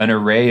an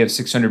array of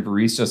 600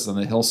 baristas on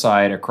the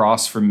hillside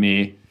across from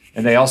me,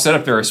 and they all set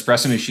up their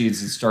espresso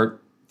machines and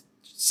start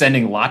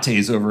sending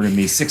lattes over to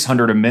me,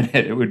 600 a minute.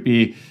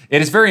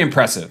 It is very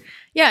impressive.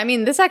 Yeah, I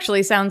mean, this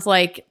actually sounds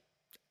like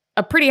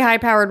a pretty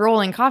high-powered role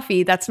in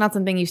coffee. That's not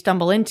something you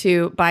stumble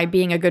into by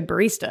being a good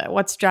barista.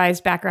 What's Jai's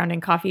background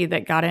in coffee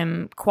that got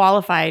him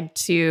qualified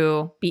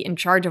to be in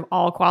charge of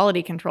all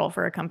quality control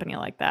for a company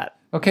like that?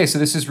 Okay, so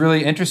this is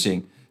really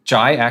interesting.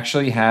 Jai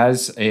actually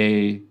has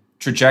a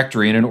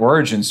trajectory and an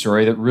origin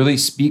story that really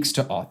speaks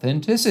to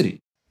authenticity.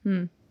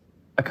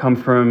 I come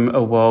from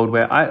a world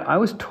where I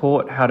was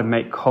taught how to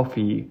make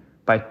coffee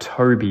by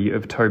Toby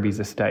of Toby's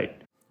Estate.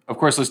 Of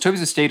course, Liz,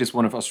 Toby's Estate is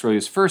one of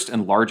Australia's first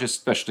and largest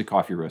specialty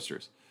coffee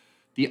roasters.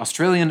 The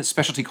Australian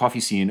specialty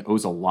coffee scene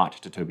owes a lot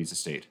to Toby's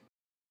Estate.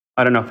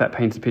 I don't know if that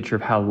paints a picture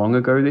of how long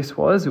ago this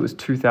was. It was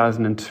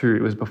 2002.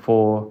 It was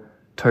before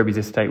Toby's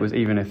Estate was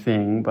even a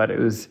thing, but it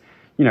was,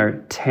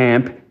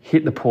 tamp,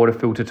 hit the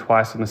portafilter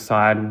twice on the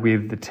side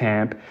with the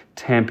tamp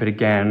it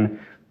again,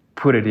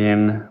 put it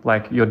in.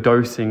 Your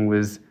dosing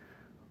was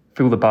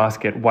fill the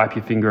basket, wipe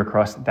your finger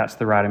across, that's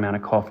the right amount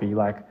of coffee.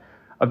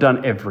 I've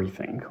done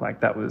everything.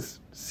 That was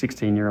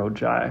 16-year-old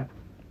Jai.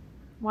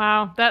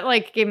 Wow,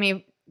 that gave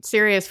me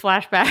serious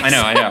flashbacks.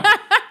 I know.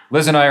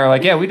 Liz and I are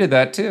yeah, we did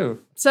that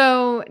too.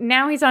 So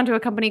now he's onto a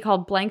company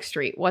called Blank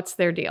Street. What's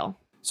their deal?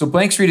 So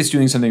Blank Street is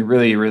doing something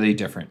really, really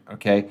different,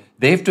 okay?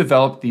 They've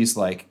developed these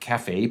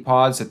cafe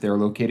pods that they're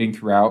locating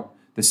throughout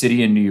the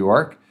city in New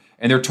York,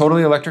 and they're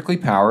totally electrically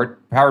powered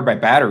by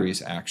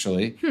batteries,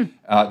 actually.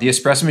 The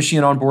espresso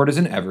machine on board is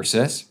an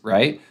Eversys,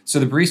 right? So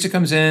the barista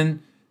comes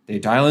in, they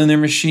dial in their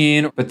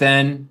machine, but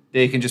then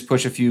they can just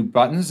push a few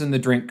buttons and the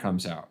drink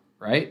comes out,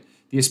 right?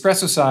 The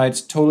espresso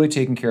side's totally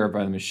taken care of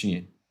by the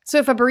machine. So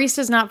if a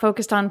barista's not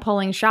focused on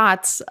pulling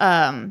shots,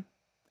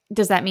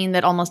 does that mean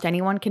that almost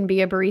anyone can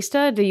be a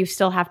barista? Do you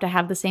still have to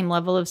have the same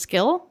level of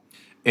skill?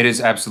 It is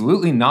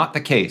absolutely not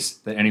the case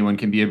that anyone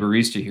can be a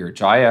barista here.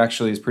 Jai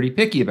actually is pretty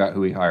picky about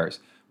who he hires.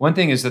 One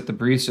thing is that the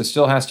barista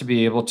still has to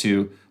be able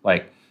to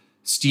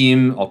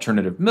steam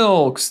alternative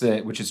milks,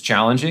 which is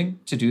challenging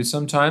to do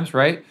sometimes,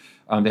 right?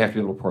 They have to be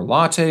able to pour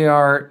latte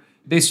art.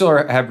 They still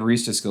have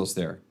barista skills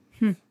there.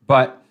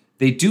 But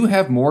they do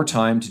have more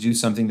time to do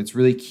something that's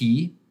really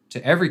key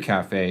to every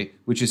cafe,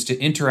 which is to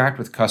interact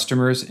with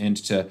customers and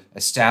to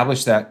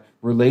establish that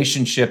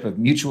relationship of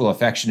mutual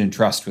affection and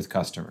trust with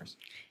customers.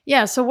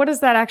 Yeah, so what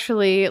does that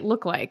actually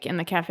look like in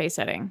the cafe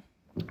setting?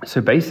 So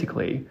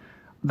basically,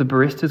 the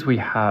baristas we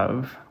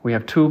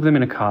have 2 of them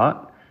in a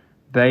cart.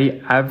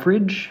 They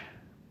average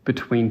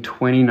between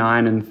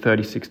 $29 and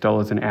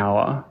 $36 an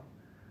hour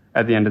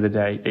at the end of the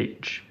day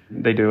each.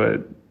 They do a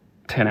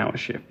 10-hour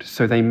shift.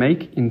 So they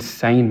make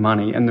insane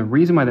money. And the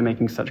reason why they're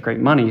making such great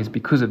money is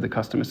because of the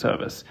customer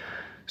service.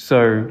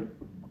 So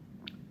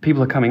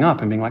people are coming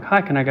up and being like,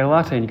 hi, can I get a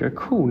latte? And you go,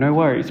 cool, no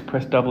worries.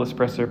 Press double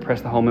espresso,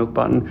 press the whole milk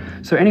button.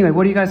 So anyway,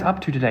 what are you guys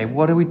up to today?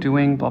 What are we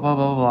doing? Blah, blah,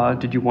 blah, blah.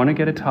 Did you want to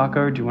get a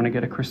taco? Do you want to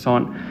get a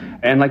croissant?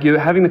 And like you're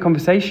having the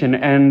conversation.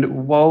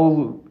 And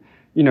while,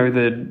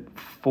 the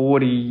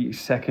 40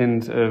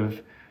 seconds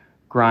of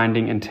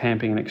grinding and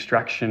tamping and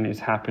extraction is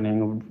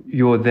happening,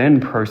 you're then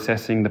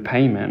processing the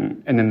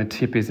payment and then the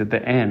tip is at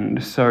the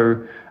end.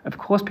 So of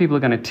course people are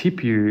going to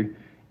tip you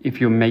if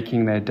you're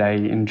making their day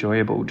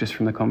enjoyable just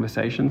from the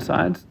conversation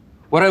sides.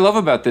 What I love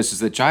about this is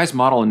that Jai's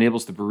model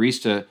enables the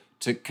barista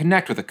to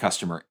connect with a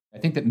customer. I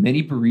think that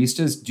many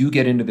baristas do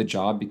get into the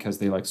job because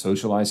they like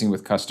socializing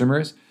with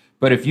customers.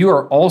 But if you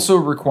are also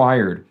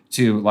required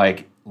to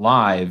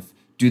live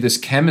do this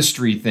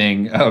chemistry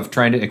thing of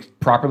trying to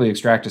properly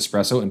extract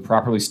espresso and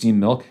properly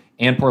steam milk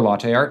and pour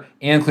latte art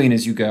and clean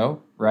as you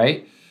go,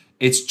 right?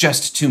 It's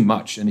just too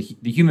much. And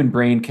the human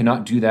brain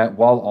cannot do that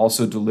while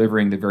also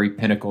delivering the very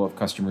pinnacle of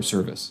customer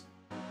service.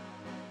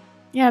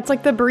 Yeah, it's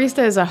like the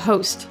barista is a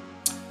host.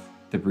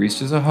 The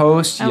barista is a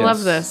host. I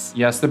love this.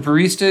 Yes, the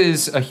barista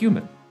is a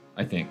human,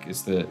 I think,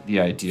 is the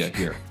idea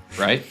here,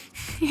 right?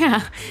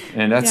 Yeah.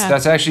 And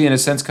that's actually, in a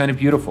sense, kind of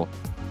beautiful.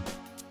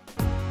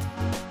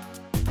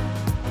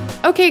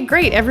 Okay,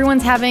 great.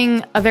 Everyone's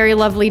having a very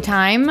lovely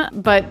time,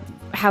 but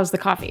how's the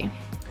coffee?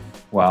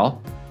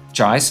 Well,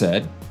 Jai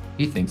said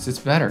he thinks it's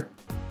better.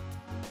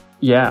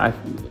 Yeah,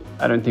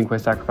 I don't think we're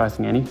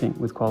sacrificing anything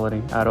with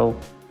quality at all.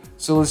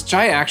 So let's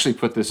Jai actually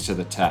put this to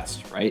the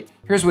test, right?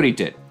 Here's what he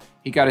did.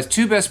 He got his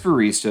two best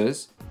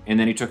baristas, and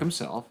then he took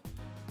himself.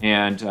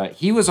 And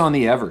he was on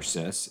the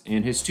Eversys,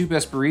 and his two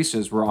best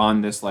baristas were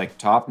on this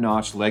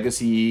top-notch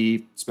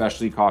legacy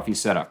specialty coffee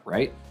setup,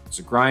 right? It's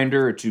a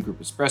grinder, a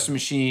 2-group espresso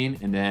machine,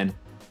 and then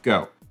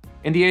go.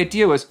 And the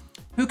idea was,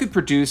 who could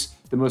produce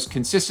the most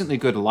consistently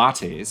good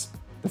lattes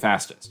the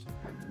fastest?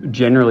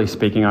 Generally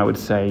speaking, I would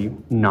say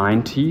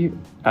 90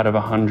 out of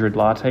 100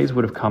 lattes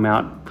would have come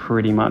out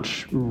pretty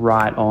much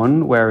right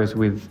on, whereas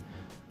with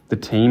the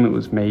team, it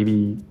was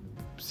maybe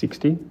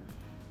 60.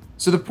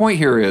 So the point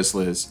here is,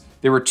 Liz,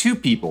 there were two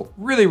people,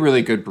 really,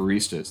 really good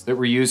baristas, that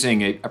were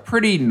using a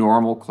pretty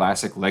normal,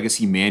 classic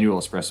legacy manual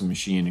espresso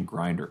machine and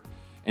grinder.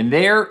 And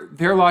their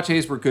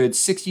lattes were good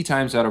 60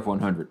 times out of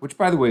 100, which,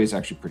 by the way, is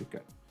actually pretty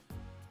good.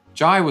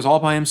 Jai was all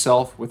by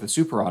himself with a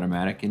super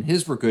automatic, and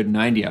his were good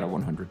 90 out of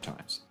 100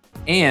 times.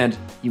 And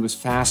he was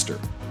faster.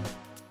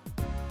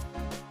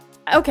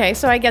 Okay,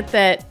 so I get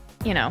that,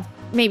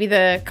 maybe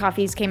the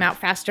coffees came out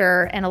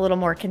faster and a little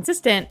more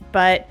consistent,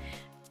 but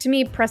to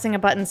me, pressing a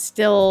button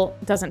still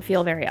doesn't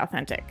feel very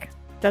authentic.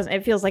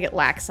 It feels like it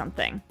lacks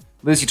something.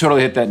 Liz, you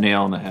totally hit that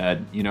nail on the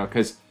head,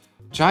 because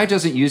Jai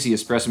doesn't use the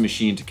espresso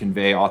machine to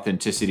convey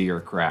authenticity or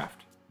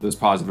craft, those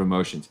positive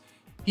emotions.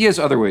 He has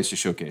other ways to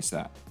showcase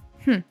that.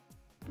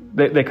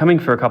 They're coming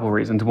for a couple of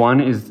reasons. One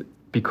is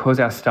because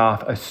our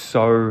staff are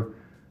so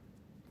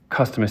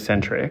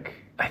customer-centric.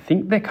 I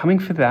think they're coming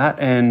for that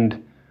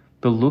and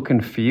the look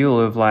and feel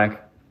of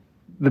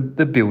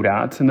the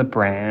build-outs and the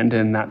brand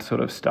and that sort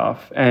of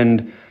stuff.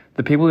 And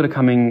the people that are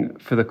coming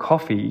for the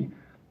coffee,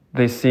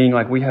 they're seeing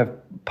we have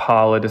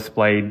Parlor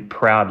displayed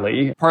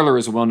proudly. Parlor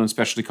is a well-known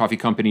specialty coffee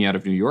company out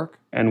of New York.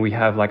 And we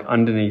have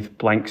underneath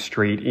Blank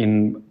Street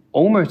in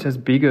almost as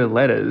bigger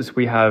letters,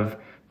 we have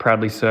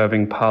proudly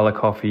serving Parlor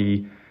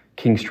Coffee,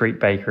 King Street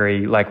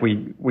Bakery.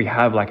 We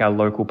have our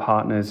local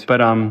partners.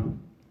 But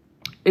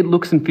it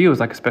looks and feels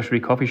like a specialty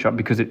coffee shop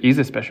because it is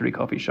a specialty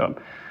coffee shop.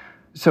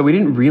 So we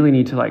didn't really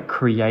need to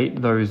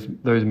create those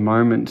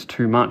moments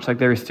too much.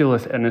 There is still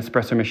an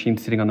espresso machine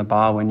sitting on the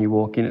bar when you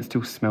walk in. It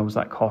still smells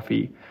like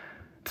coffee.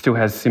 It still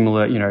has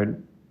similar,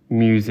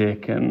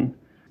 music and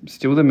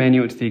still the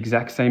menu. It's the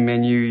exact same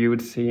menu you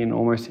would see in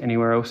almost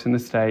anywhere else in the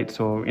States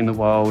or in the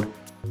world.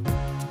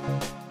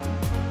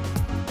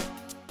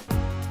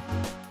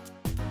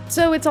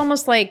 So it's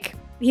almost like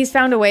he's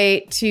found a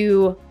way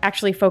to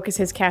actually focus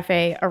his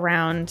cafe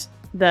around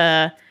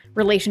the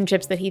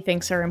relationships that he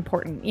thinks are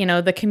important.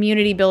 The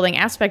community building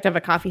aspect of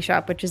a coffee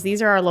shop, which is these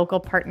are our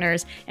local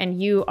partners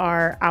and you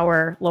are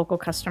our local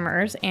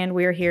customers and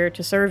we're here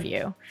to serve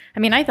you. I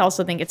mean, I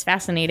also think it's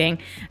fascinating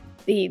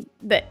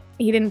that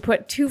he didn't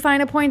put too fine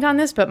a point on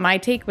this, but my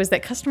take was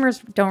that customers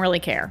don't really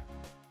care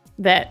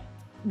that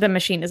the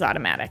machine is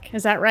automatic.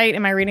 Is that right?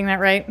 Am I reading that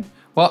right?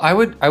 Well, I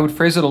would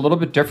phrase it a little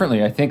bit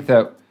differently. I think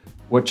that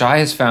what Jai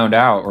has found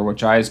out, or what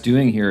Jai is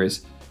doing here,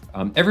 is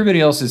everybody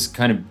else is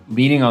kind of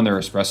leaning on their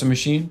espresso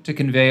machine to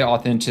convey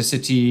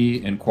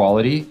authenticity and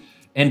quality,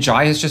 and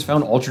Jai has just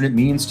found alternate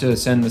means to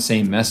send the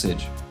same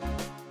message.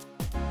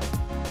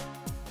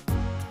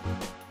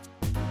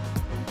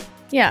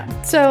 Yeah,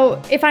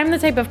 so if I'm the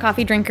type of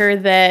coffee drinker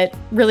that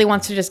really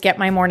wants to just get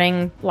my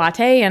morning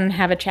latte and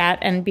have a chat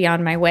and be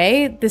on my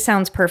way, this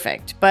sounds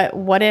perfect. But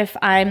what if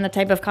I'm the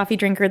type of coffee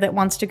drinker that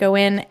wants to go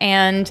in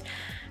and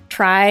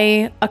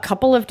try a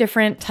couple of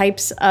different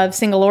types of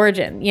single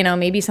origin,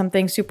 maybe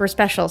something super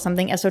special,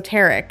 something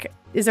esoteric?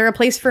 Is there a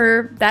place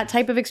for that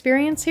type of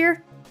experience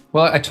here?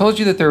 Well, I told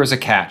you that there was a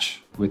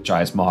catch with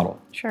Jai's model.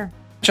 Sure.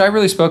 Jai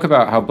really spoke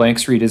about how Blank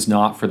Street is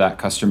not for that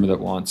customer that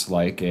wants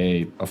like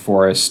a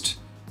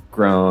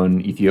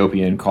forest-grown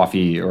Ethiopian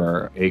coffee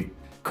or a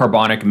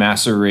carbonic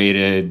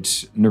macerated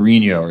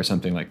Nariño or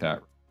something like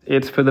that.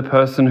 It's for the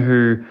person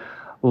who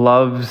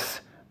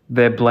loves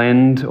their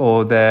blend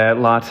or their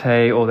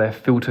latte or their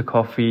filter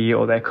coffee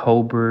or their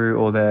cold brew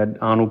or their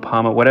Arnold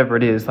Palmer, whatever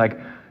it is, like,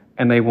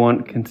 and they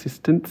want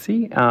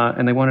consistency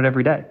and they want it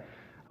every day.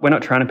 We're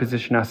not trying to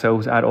position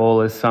ourselves at all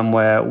as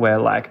somewhere where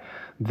like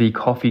the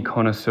coffee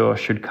connoisseur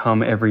should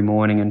come every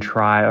morning and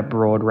try a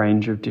broad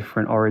range of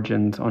different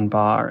origins on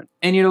bar.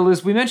 And, you know,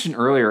 Liz, we mentioned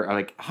earlier,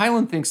 like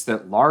Highland thinks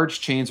that large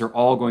chains are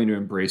all going to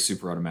embrace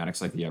super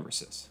automatics like the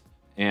Eversys.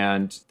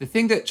 And the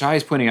thing that Jai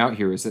is pointing out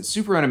here is that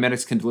super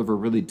automatics can deliver a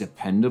really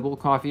dependable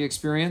coffee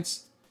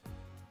experience,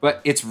 but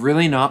it's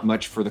really not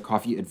much for the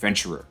coffee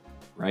adventurer,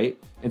 right?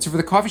 And so for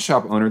the coffee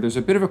shop owner, there's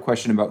a bit of a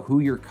question about who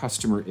your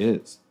customer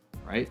is,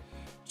 right?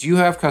 Do you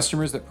have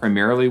customers that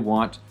primarily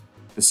want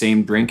the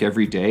same drink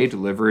every day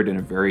delivered in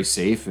a very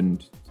safe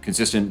and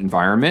consistent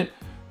environment?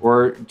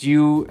 Or do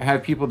you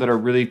have people that are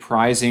really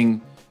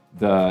prizing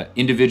the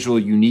individual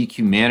unique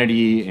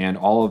humanity and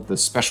all of the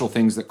special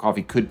things that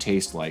coffee could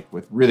taste like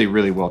with really,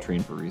 really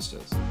well-trained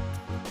baristas?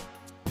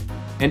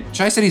 And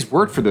Jai said he's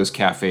worked for those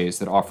cafes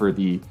that offer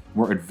the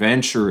more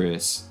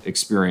adventurous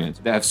experience,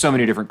 that have so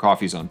many different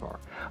coffees on bar.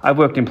 I've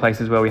worked in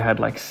places where we had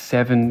like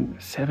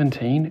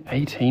 17,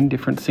 18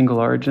 different single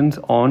origins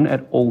on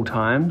at all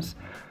times.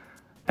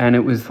 And it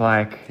was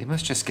like... They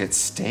must just get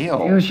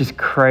stale. It was just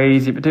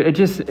crazy. But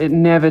it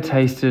never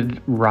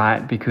tasted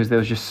right because there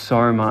was just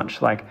so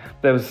much. Like,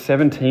 there was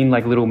 17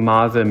 like little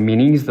Marza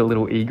minis, the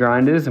little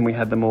e-grinders, and we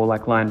had them all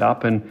like lined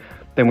up. And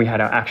then we had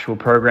our actual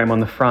program on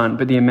the front.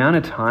 But the amount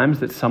of times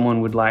that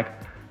someone would like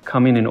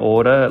come in and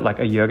order like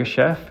a Yoga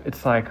Chef,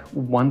 it's like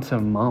once a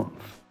month.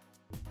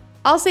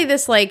 I'll say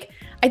this, like,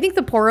 I think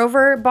the pour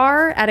over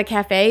bar at a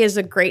cafe is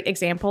a great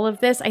example of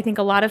this. I think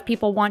a lot of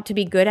people want to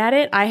be good at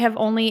it. I have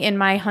only in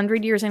my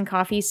 100 years in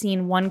coffee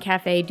seen one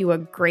cafe do a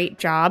great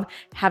job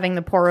having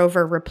the pour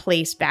over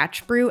replace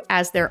batch brew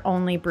as their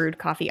only brewed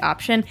coffee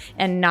option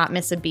and not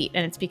miss a beat.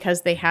 And it's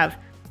because they have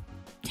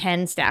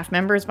 10 staff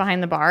members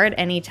behind the bar at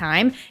any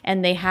time,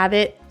 and they have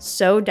it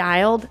so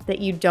dialed that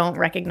you don't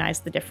recognize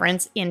the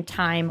difference in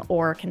time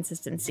or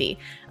consistency.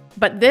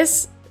 But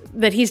this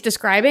that he's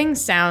describing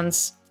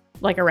sounds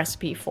like a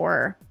recipe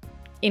for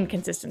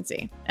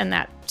inconsistency, and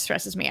that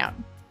stresses me out.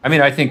 I mean,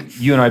 I think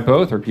you and I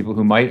both are people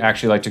who might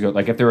actually like to go,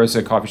 like if there was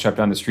a coffee shop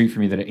down the street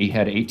from me that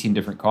had 18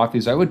 different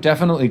coffees, I would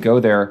definitely go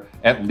there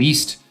at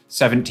least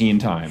 17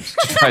 times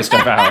to try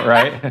stuff out,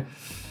 right?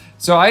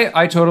 So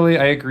I totally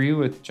agree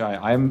with Jai.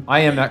 I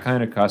am that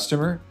kind of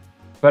customer,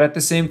 but at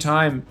the same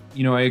time,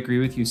 you know, I agree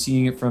with you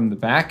seeing it from the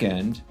back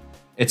end.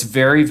 It's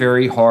very,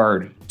 very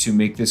hard to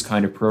make this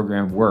kind of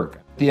program work.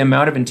 The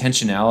amount of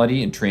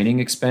intentionality and training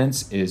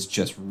expense is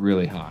just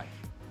really high.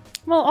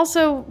 Well,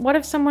 also, what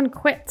if someone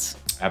quits?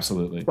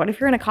 Absolutely. What if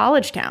you're in a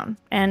college town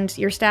and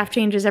your staff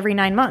changes every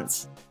 9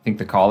 months? I think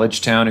the college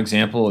town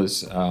example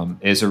is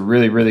a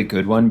really, really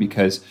good one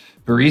because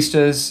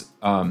baristas,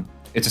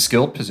 it's a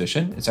skilled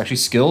position. It's actually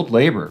skilled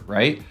labor,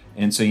 right?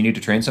 And so you need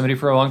to train somebody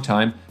for a long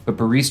time, but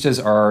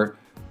baristas are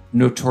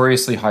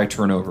notoriously high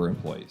turnover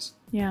employees.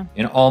 Yeah.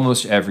 In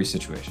almost every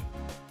situation.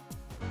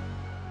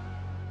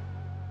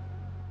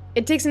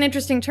 It takes an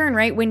interesting turn,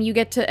 right? When you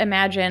get to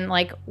imagine,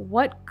 like,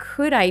 what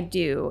could I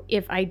do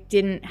if I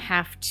didn't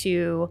have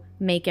to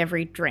make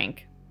every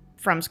drink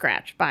from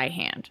scratch by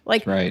hand?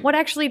 Like, right. What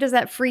actually does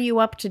that free you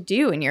up to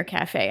do in your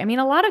cafe? I mean,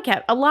 a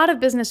lot of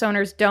business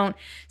owners don't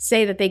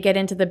say that they get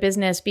into the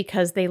business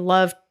because they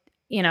love,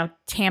 you know,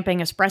 tamping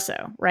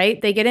espresso,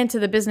 right? They get into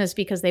the business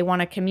because they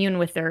want to commune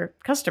with their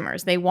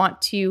customers. They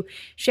want to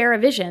share a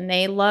vision.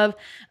 They want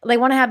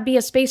to be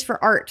a space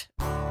for art.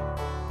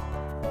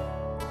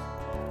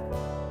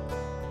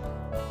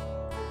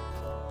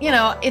 You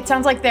know, it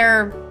sounds like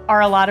there are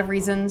a lot of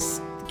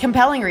reasons,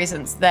 compelling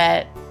reasons,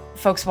 that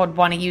folks would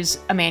want to use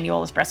a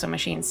manual espresso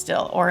machine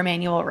still or a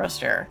manual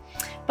roaster.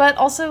 But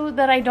also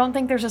that I don't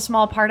think there's a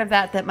small part of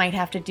that might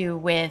have to do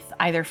with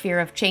either fear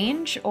of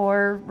change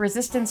or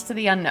resistance to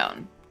the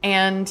unknown.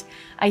 And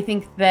I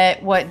think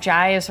that what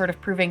Jai is sort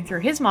of proving through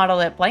his model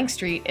at Blank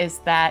Street is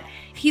that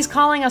he's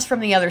calling us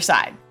from the other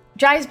side.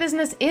 Jai's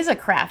business is a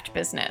craft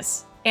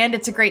business, and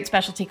it's a great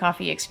specialty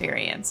coffee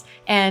experience.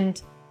 And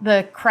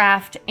the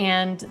craft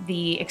and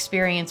the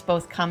experience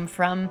both come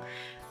from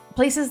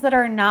places that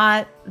are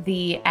not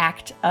the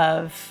act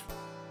of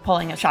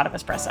pulling a shot of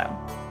espresso.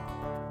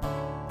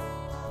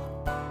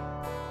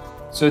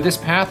 So this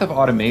path of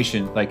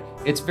automation, like,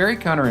 it's very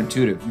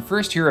counterintuitive. You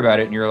first hear about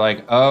it and you're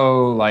like,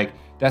 oh, like,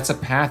 that's a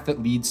path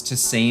that leads to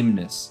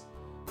sameness,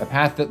 a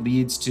path that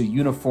leads to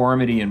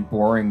uniformity and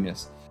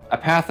boringness, a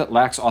path that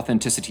lacks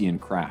authenticity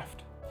and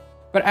craft.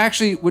 But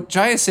actually, what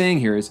Jai is saying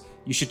here is,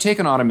 you should take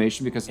an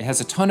automation because it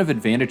has a ton of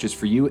advantages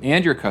for you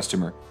and your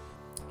customer.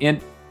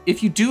 And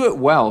if you do it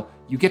well,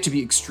 you get to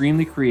be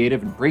extremely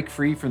creative and break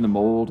free from the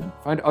mold and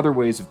find other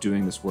ways of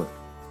doing this work.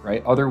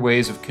 right? Other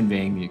ways of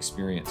conveying the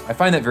experience. I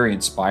find that very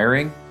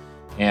inspiring.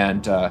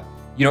 And,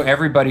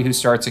 everybody who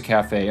starts a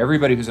cafe,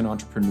 everybody who's an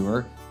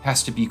entrepreneur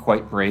has to be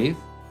quite brave.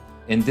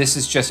 And this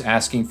is just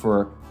asking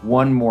for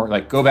one more,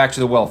 go back to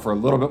the well for a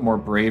little bit more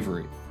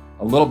bravery,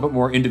 a little bit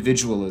more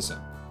individualism,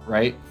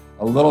 right?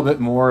 A little bit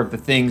more of the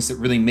things that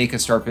really make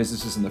us start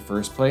businesses in the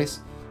first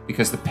place,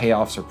 because the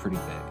payoffs are pretty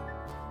big.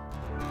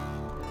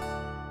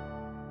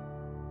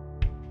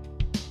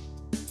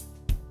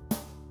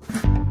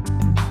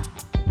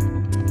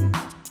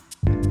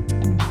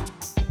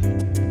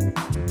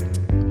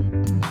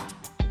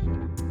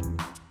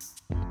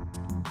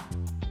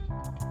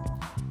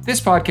 This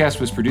podcast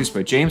was produced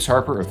by James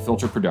Harper of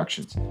Filter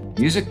Productions.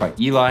 Music by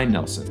Eli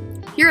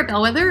Nelson. Here at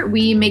Bellwether,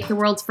 we make the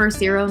world's first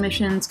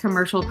zero-emissions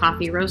commercial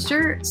coffee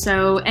roaster,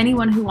 so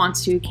anyone who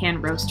wants to can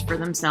roast for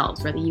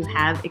themselves, whether you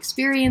have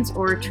experience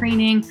or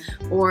training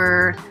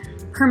or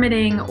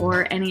permitting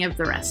or any of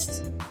the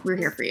rest. We're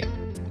here for you.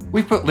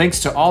 We put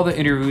links to all the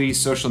interviewees'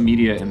 social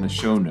media in the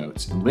show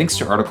notes, and links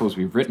to articles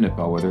we've written at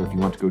Bellwether if you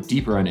want to go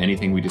deeper on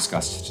anything we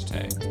discussed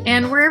today.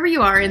 And wherever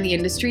you are in the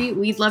industry,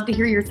 we'd love to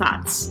hear your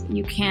thoughts.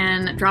 You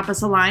can drop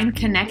us a line,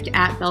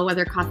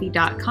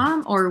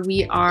 connect@bellwethercoffee.com, or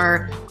we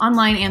are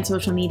online and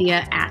social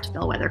media at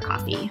Bellwether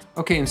Coffee.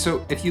 Okay, and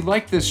so if you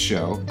like this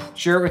show,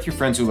 share it with your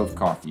friends who love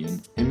coffee,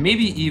 and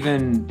maybe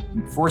even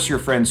force your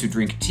friends who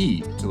drink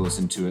tea to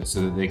listen to it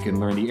so that they can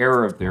learn the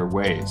error of their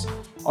ways.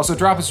 Also,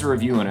 drop us a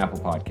review on Apple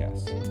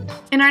Podcasts.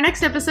 In our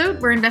next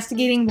episode, we're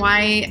investigating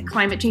why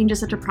climate change is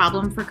such a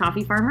problem for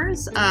coffee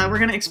farmers. We're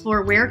going to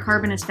explore where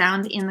carbon is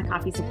found in the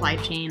coffee supply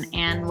chain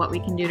and what we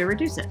can do to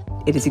reduce it.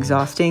 It is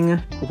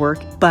exhausting work,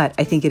 but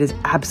I think it is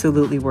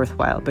absolutely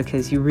worthwhile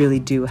because you really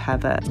do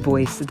have a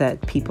voice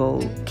that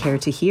people care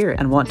to hear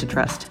and want to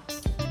trust.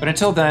 But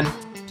until then,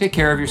 take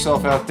care of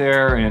yourself out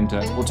there, and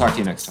we'll talk to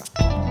you next time.